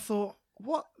 I thought,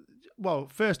 what? Well,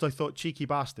 first I thought cheeky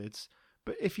bastards,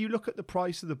 but if you look at the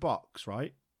price of the box,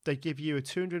 right, they give you a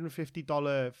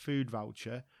 $250 food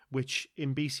voucher, which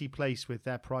in BC Place with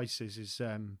their prices is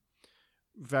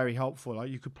very helpful. Like,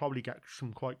 you could probably get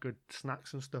some quite good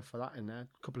snacks and stuff for that in there,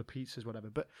 a couple of pizzas, whatever.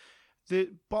 But the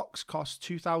box costs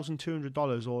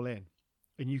 $2,200 all in,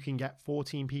 and you can get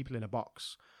 14 people in a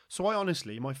box. So I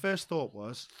honestly, my first thought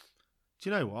was, do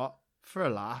you know what? For a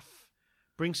laugh,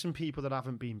 bring some people that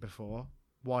haven't been before.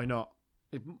 Why not?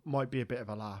 It might be a bit of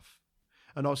a laugh.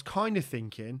 And I was kind of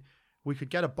thinking we could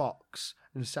get a box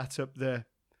and set up the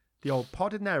old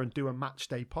pod in there and do a match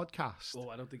day podcast. Oh,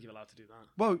 I don't think you're allowed to do that.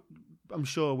 Well, I'm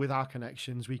sure with our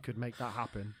connections we could make that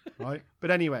happen, right? But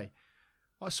anyway,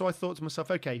 so I thought to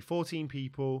myself, okay, 14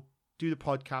 people, do the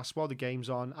podcast while the game's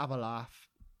on, have a laugh.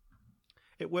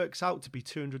 It works out to be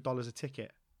 $200 a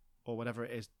ticket, or whatever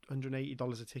it is,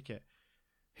 $180 a ticket.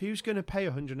 Who's going to pay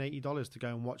 $180 to go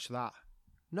and watch that?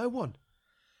 No one.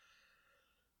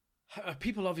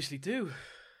 People obviously do.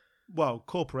 Well,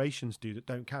 corporations do that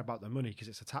don't care about their money because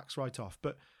it's a tax write-off.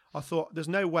 But I thought there's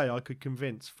no way I could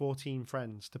convince 14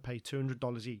 friends to pay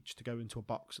 $200 each to go into a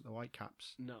box at the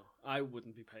Whitecaps. No, I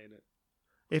wouldn't be paying it.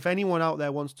 If anyone out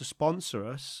there wants to sponsor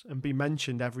us and be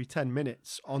mentioned every 10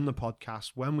 minutes on the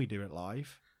podcast when we do it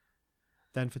live,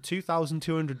 then for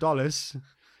 $2,200...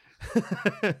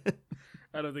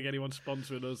 I don't think anyone's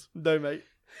sponsoring us. No, mate.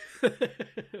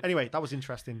 Anyway, that was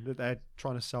interesting that they're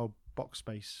trying to sell box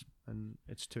space and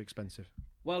it's too expensive.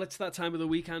 Well, it's that time of the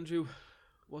week, Andrew.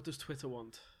 What does Twitter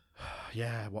want?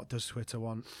 Yeah, what does Twitter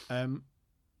want?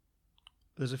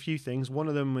 There's a few things. One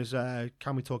of them was,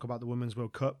 can we talk about the Women's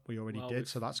World Cup? We already did,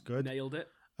 so that's good. Nailed it.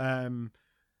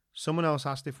 Someone else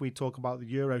asked if we talk about the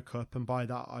Euro Cup, and by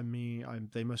that I mean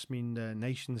they must mean the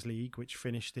Nations League, which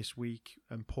finished this week,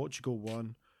 and Portugal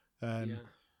won. Yeah.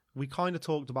 We kind of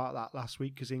talked about that last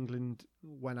week because England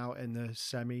went out in the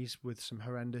semis with some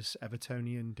horrendous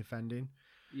Evertonian defending.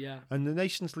 Yeah. And the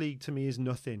Nations League to me is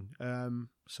nothing.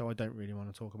 So I don't really want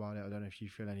to talk about it. I don't know if you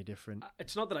feel any different.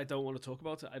 It's not that I don't want to talk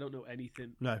about it. I don't know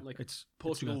anything. No, it's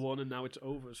Portugal won and now it's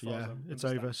over as far as I'm it's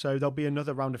understand. over. So there'll be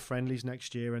another round of friendlies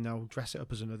next year and they'll dress it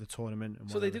up as another tournament.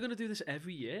 And so they're going to do this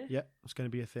every year? Yeah, it's going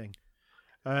to be a thing.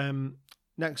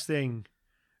 Next thing,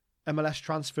 MLS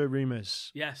transfer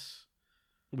rumours. Yes.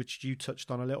 Which you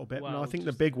touched on a little bit. Well, and I think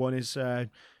the big one is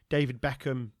David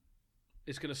Beckham.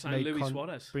 It's going to sign Luis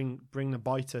Suarez. Bring the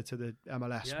biter to the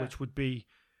MLS, which would be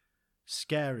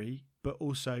scary, but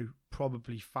also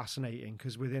probably fascinating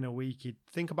because within a week you'd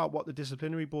think about what the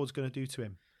disciplinary board's going to do to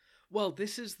him. Well,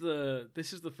 this is the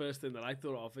first thing that I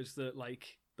thought of is that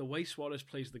like the way Suarez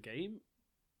plays the game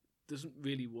doesn't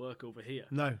really work over here.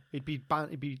 No, he'd be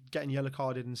getting yellow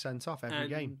carded and sent off every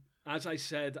game. As I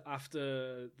said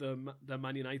after the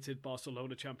Man United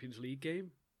Barcelona Champions League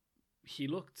game, he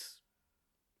looked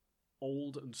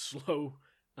old and slow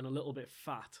and a little bit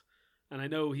fat. And I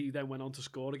know he then went on to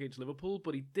score against Liverpool,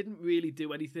 but he didn't really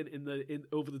do anything in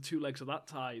over the two legs of that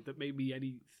tie that made me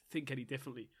think any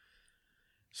differently.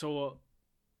 So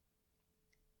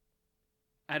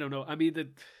I don't know. I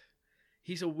mean,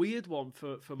 he's a weird one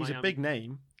for Miami. He's a big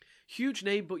name. Huge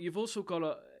name, but you've also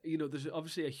got there's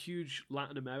obviously a huge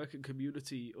Latin American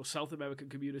community or South American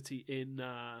community in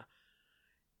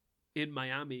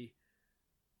Miami,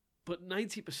 but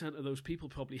 90% of those people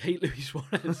probably hate Luis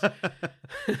Suarez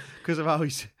because of how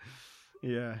he's,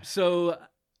 yeah. So,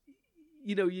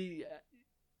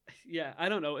 I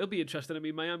don't know. It'll be interesting. I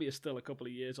mean, Miami is still a couple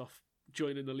of years off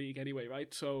joining the league anyway,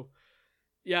 right? So,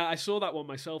 yeah, I saw that one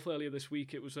myself earlier this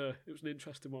week. It was an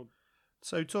interesting one.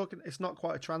 So it's not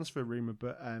quite a transfer rumour,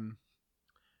 but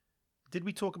did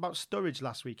we talk about Sturridge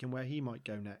last week and where he might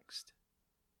go next?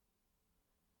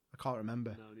 I can't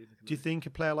remember. No, neither can Do you think a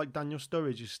player like Daniel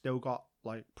Sturridge has still got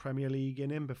like Premier League in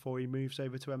him before he moves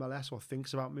over to MLS or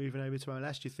thinks about moving over to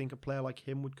MLS? Do you think a player like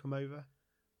him would come over?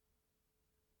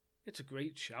 It's a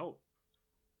great shout.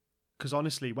 Because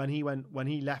honestly, when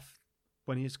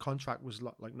his contract was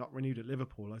like not renewed at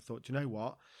Liverpool, I thought, do you know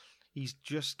what? He's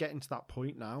just getting to that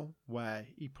point now where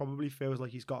he probably feels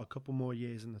like he's got a couple more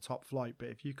years in the top flight. But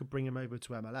if you could bring him over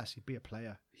to MLS, he'd be a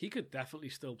player. He could definitely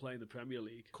still play in the Premier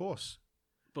League. Of course.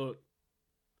 But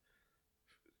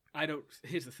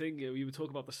here's the thing, we were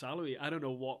talking about the salary. I don't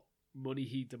know what money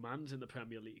he demands in the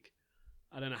Premier League.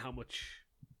 I don't know how much,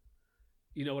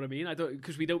 you know what I mean?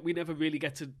 Because we never really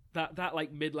get to that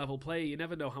like mid-level play. You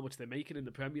never know how much they're making in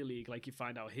the Premier League like you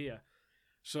find out here.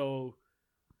 So,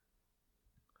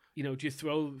 do you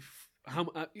throw...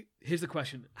 here's the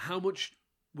question. How much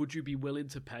would you be willing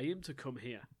to pay him to come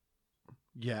here?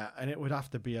 Yeah, and it would have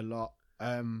to be a lot.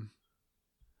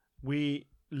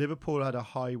 Liverpool had a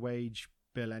high wage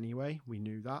bill anyway. We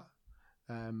knew that,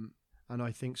 and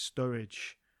I think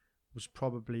Sturridge was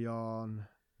probably on.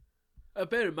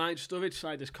 Bear in mind, Sturridge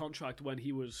signed his contract when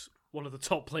he was one of the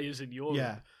top players in Europe.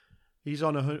 Yeah, he was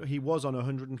on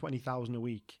 120,000 a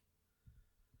week.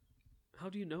 How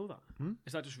do you know that?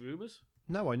 Is that just rumours?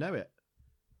 No, I know it.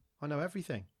 I know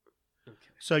everything. Okay.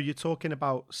 So you're talking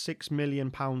about £6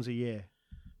 million a year.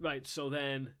 Right. So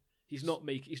then he's not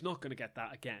going to get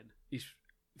that again. He's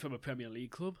from a Premier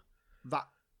League club.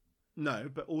 No,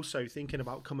 but also thinking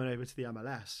about coming over to the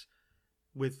MLS.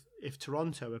 If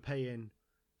Toronto are paying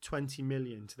 20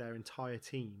 million to their entire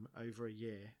team over a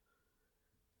year,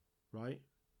 right?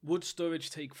 Would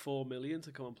Sturridge take 4 million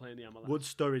to come and play in the MLS? Would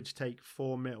Sturridge take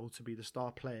 4 mil to be the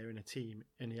star player in a team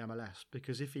in the MLS?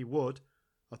 Because if he would,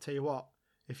 I'll tell you what,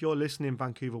 if you're listening,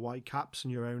 Vancouver Whitecaps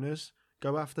and your owners,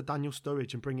 go after Daniel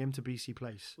Sturridge and bring him to BC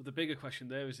Place. Well, the bigger question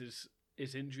there is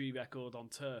his injury record on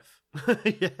turf.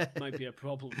 Yeah. Might be a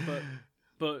problem,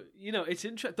 but you know, it's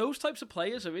those types of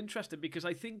players are interesting because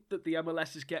I think that the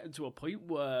MLS is getting to a point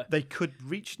where they could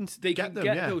reach and they get can them,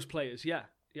 get yeah. those players. Yeah.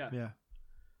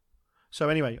 So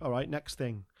anyway, all right, next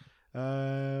thing.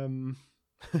 Who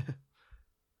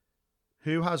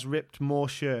has ripped more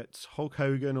shirts, Hulk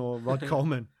Hogan or Rod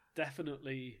Coleman?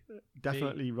 Definitely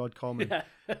me. Rod Coleman. Yeah.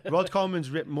 Rod Coleman's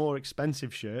ripped more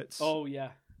expensive shirts. Oh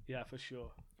yeah, for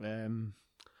sure.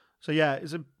 So yeah,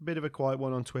 it's a bit of a quiet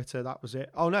one on Twitter. That was it.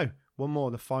 Oh no, one more,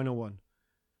 the final one.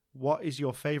 What is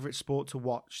your favourite sport to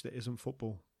watch that isn't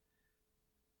football?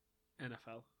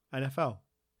 NFL.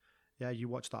 Yeah, you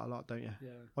watch that a lot, don't you? Yeah.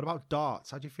 What about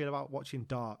darts? How do you feel about watching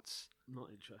darts?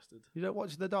 Not interested. You don't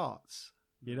watch the darts?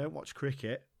 You don't watch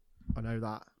cricket? I know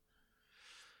that.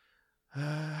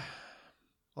 I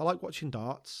like watching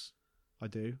darts. I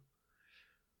do.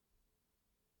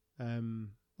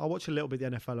 I watch a little bit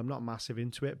of the NFL. I'm not massive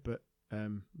into it, but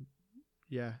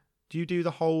yeah. Do you do the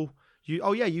whole?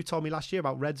 You told me last year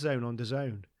about Red Zone on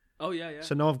DAZN. Oh yeah.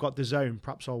 So now I've got DAZN.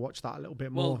 Perhaps I'll watch that a little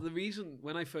bit more. Well, the reason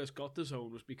when I first got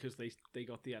DAZN was because they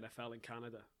got the NFL in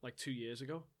Canada like 2 years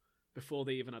ago, before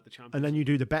they even had the championship. And then you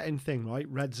do the betting thing, right?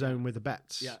 Red Zone with the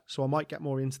bets. Yeah. So I might get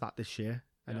more into that this year.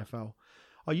 NFL.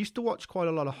 I used to watch quite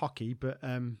a lot of hockey, but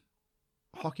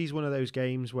hockey's one of those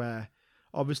games where,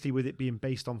 obviously, with it being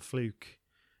based on fluke.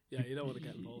 Yeah, you don't want to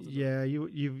get involved in that.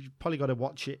 You've probably got to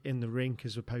watch it in the rink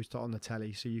as opposed to on the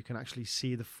telly, so you can actually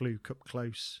see the fluke up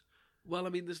close. Well, I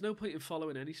mean, there's no point in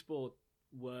following any sport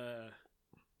where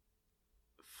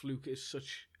fluke is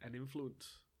such an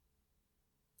influence.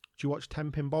 Do you watch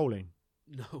 10-pin bowling?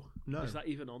 No. Is that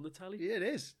even on the telly? Yeah, it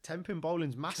is. 10-pin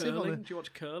bowling's massive. Curling? Do you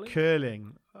watch curling?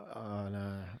 Curling? Oh,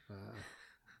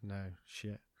 no,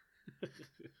 shit.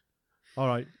 All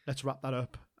right, let's wrap that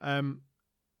up.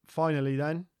 Finally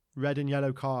then, red and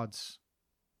yellow cards.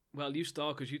 Well, you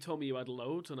start because you told me you had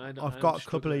loads, and I've got a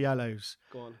couple of yellows.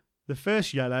 Go on. The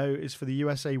first yellow is for the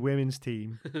USA women's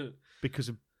team because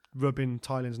of rubbing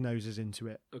Thailand's noses into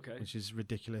it, which is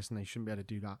ridiculous, and they shouldn't be able to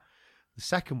do that. The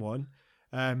second one,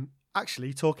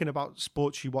 actually, talking about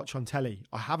sports you watch on telly,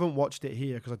 I haven't watched it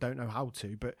here because I don't know how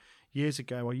to, but years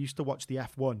ago I used to watch the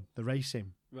F1, the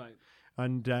racing. Right.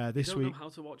 And this you don't week, know how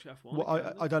to watch F1.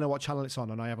 Well, I don't know what channel it's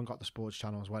on, and I haven't got the sports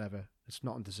channels, whatever. It's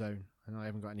not on DAZN, and I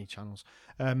haven't got any channels.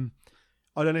 I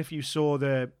don't know if you saw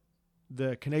the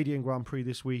Canadian Grand Prix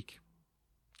this week.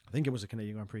 I think it was a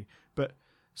Canadian Grand Prix, but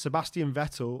Sebastian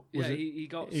Vettel was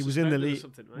he was in the lead.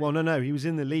 Right? Well, no, he was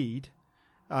in the lead,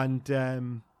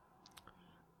 and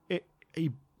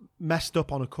he messed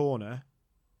up on a corner.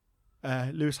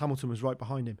 Lewis Hamilton was right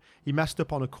behind him. He messed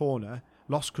up on a corner,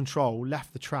 lost control,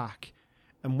 left the track,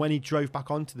 and when he drove back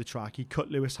onto the track, he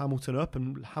cut Lewis Hamilton up,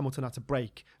 and Hamilton had to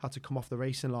brake, had to come off the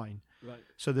racing line. Right.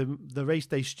 So the race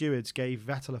day stewards gave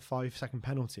Vettel a 5-second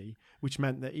penalty, which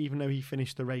meant that even though he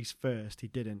finished the race first, he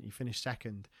didn't. He finished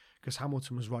second because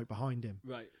Hamilton was right behind him.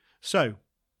 Right. So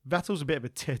Vettel's a bit of a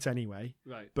tit anyway.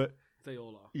 Right. But they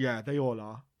all are. Yeah, they all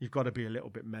are. You've got to be a little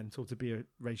bit mental to be a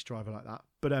race driver like that.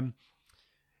 But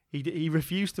he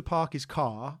refused to park his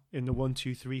car in the 1,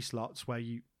 2, 3 slots where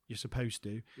you're supposed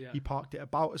to. Yeah. He parked it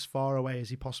about as far away as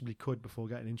he possibly could before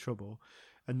getting in trouble.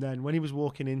 And then when he was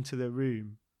walking into the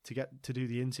room to get to do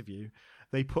the interview,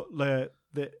 they put the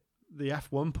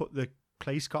F1 put the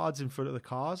place cards in front of the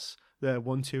cars, the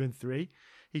 1, 2, and 3.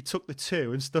 He took the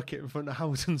 2 and stuck it in front of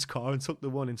Hamilton's car, and took the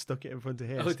 1 and stuck it in front of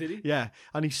his. Oh, did he? Yeah,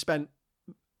 and he spent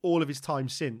all of his time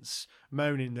since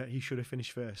moaning that he should have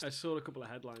finished first. I saw a couple of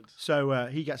headlines. So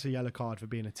he gets a yellow card for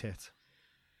being a tit.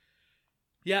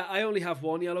 Yeah, I only have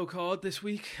one yellow card this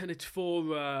week, and it's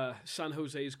for San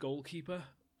Jose's goalkeeper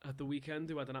at the weekend,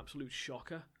 who had an absolute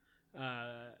shocker.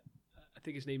 I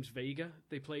think his name's Vega.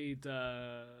 They played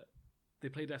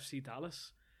FC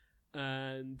Dallas,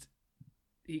 and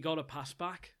he got a pass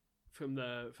back from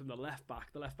the left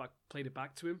back. The left back played it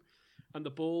back to him, and the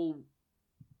ball,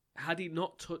 had he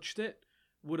not touched it,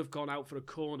 would have gone out for a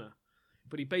corner.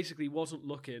 But he basically wasn't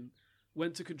looking,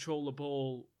 went to control the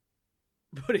ball,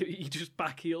 but he just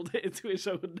backheeled it into his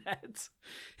own net.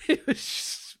 It was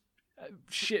just a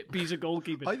shit piece of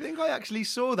goalkeeping. I think I actually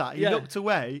saw that. He Yeah. looked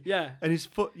away. Yeah. And his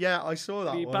foot, I saw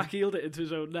that He one. backheeled it into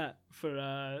his own net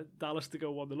for Dallas to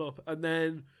go 1-0 up. And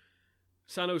then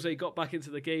San Jose got back into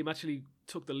the game, actually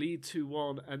took the lead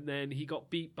 2-1, and then he got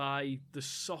beat by the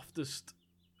softest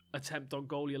attempt on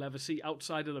goal you'll ever see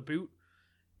outside of the boot.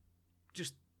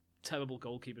 Just terrible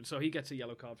goalkeeping. So he gets a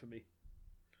yellow card for me.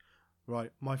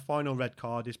 Right. My final red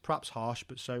card is perhaps harsh,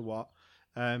 but so what?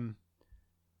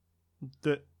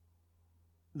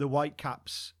 The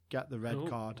Whitecaps get the red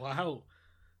card. Wow.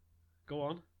 Go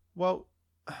on. Well,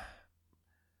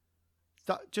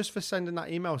 that just for sending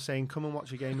that email saying, come and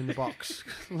watch a game in the box.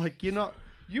 Like, you're not...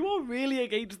 You are really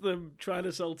against them trying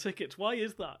to sell tickets. Why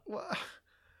is that? Well,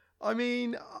 I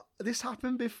mean, this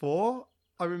happened before.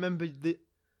 I remember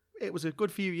it was a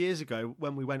good few years ago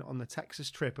when we went on the Texas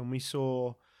trip and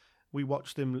we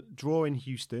watched them draw in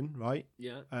Houston, right?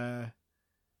 Yeah.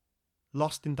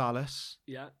 Lost in Dallas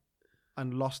Yeah.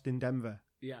 and lost in Denver.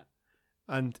 Yeah.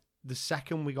 And the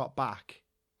second we got back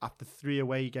after 3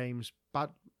 away games, bad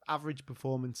average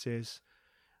performances,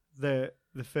 the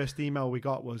first email we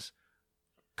got was,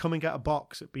 come and get a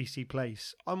box at BC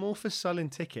Place. I'm all for selling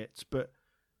tickets, but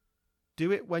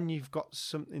do it when you've got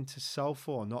something to sell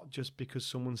for, not just because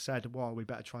someone said, well, we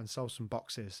better try and sell some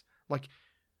boxes. Like,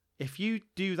 if you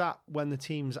do that when the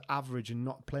team's average and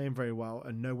not playing very well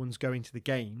and no one's going to the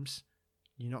games,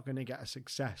 you're not going to get a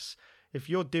success. If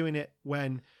you're doing it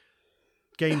when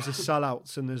games are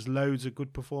sellouts and there's loads of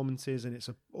good performances and it's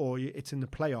in the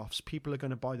playoffs, people are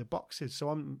going to buy the boxes. So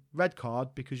I'm red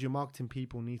card because your marketing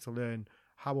people need to learn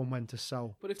how and when to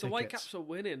sell. But if tickets. the Whitecaps are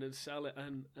winning and sell it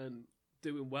and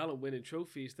doing well and winning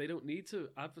trophies, they don't need to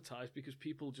advertise because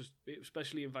people just,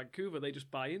 especially in Vancouver, they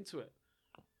just buy into it.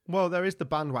 Well, there is the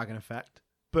bandwagon effect,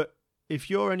 but if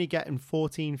you're only getting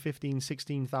 14, 15,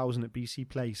 16,000 at BC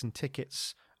Place and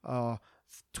tickets are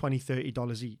 $20,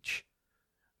 $30 each,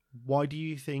 why do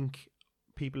you think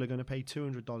people are going to pay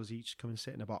 $200 each to come and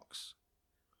sit in a box?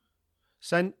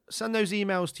 Send those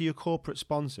emails to your corporate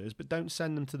sponsors, but don't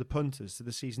send them to the punters, to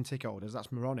the season ticket holders.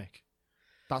 That's moronic.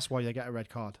 That's why they get a red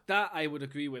card. That I would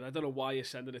agree with. I don't know why you're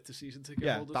sending it to season ticket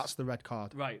holders. Yeah, that's the red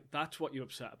card. Right, that's what you're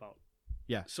upset about.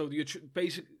 Yeah. So you're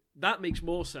that makes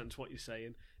more sense. What you're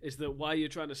saying is that why you're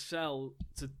trying to sell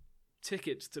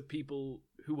tickets to people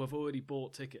who have already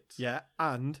bought tickets. Yeah,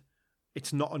 and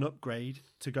it's not an upgrade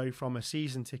to go from a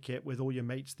season ticket with all your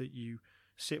mates that you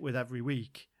sit with every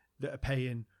week that are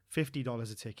paying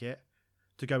 $50 a ticket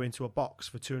to go into a box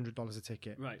for $200 a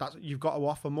ticket. Right. You've got to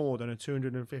offer more than a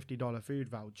 $250 food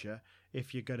voucher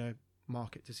if you're going to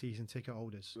market to season ticket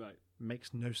holders. Right.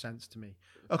 Makes no sense to me.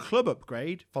 A club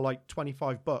upgrade for like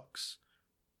 $25,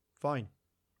 fine.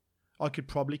 I could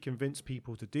probably convince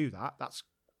people to do that. That's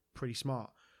pretty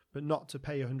smart. But not to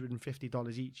pay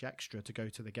 $150 each extra to go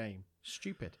to the game.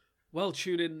 Stupid. Well,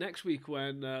 tune in next week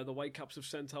when the Whitecaps have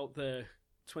sent out their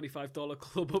 $25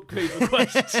 club upgrade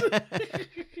requests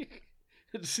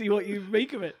and see what you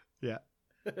make of it. Yeah.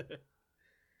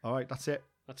 All right, that's it.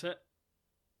 That's it.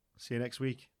 See you next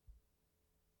week.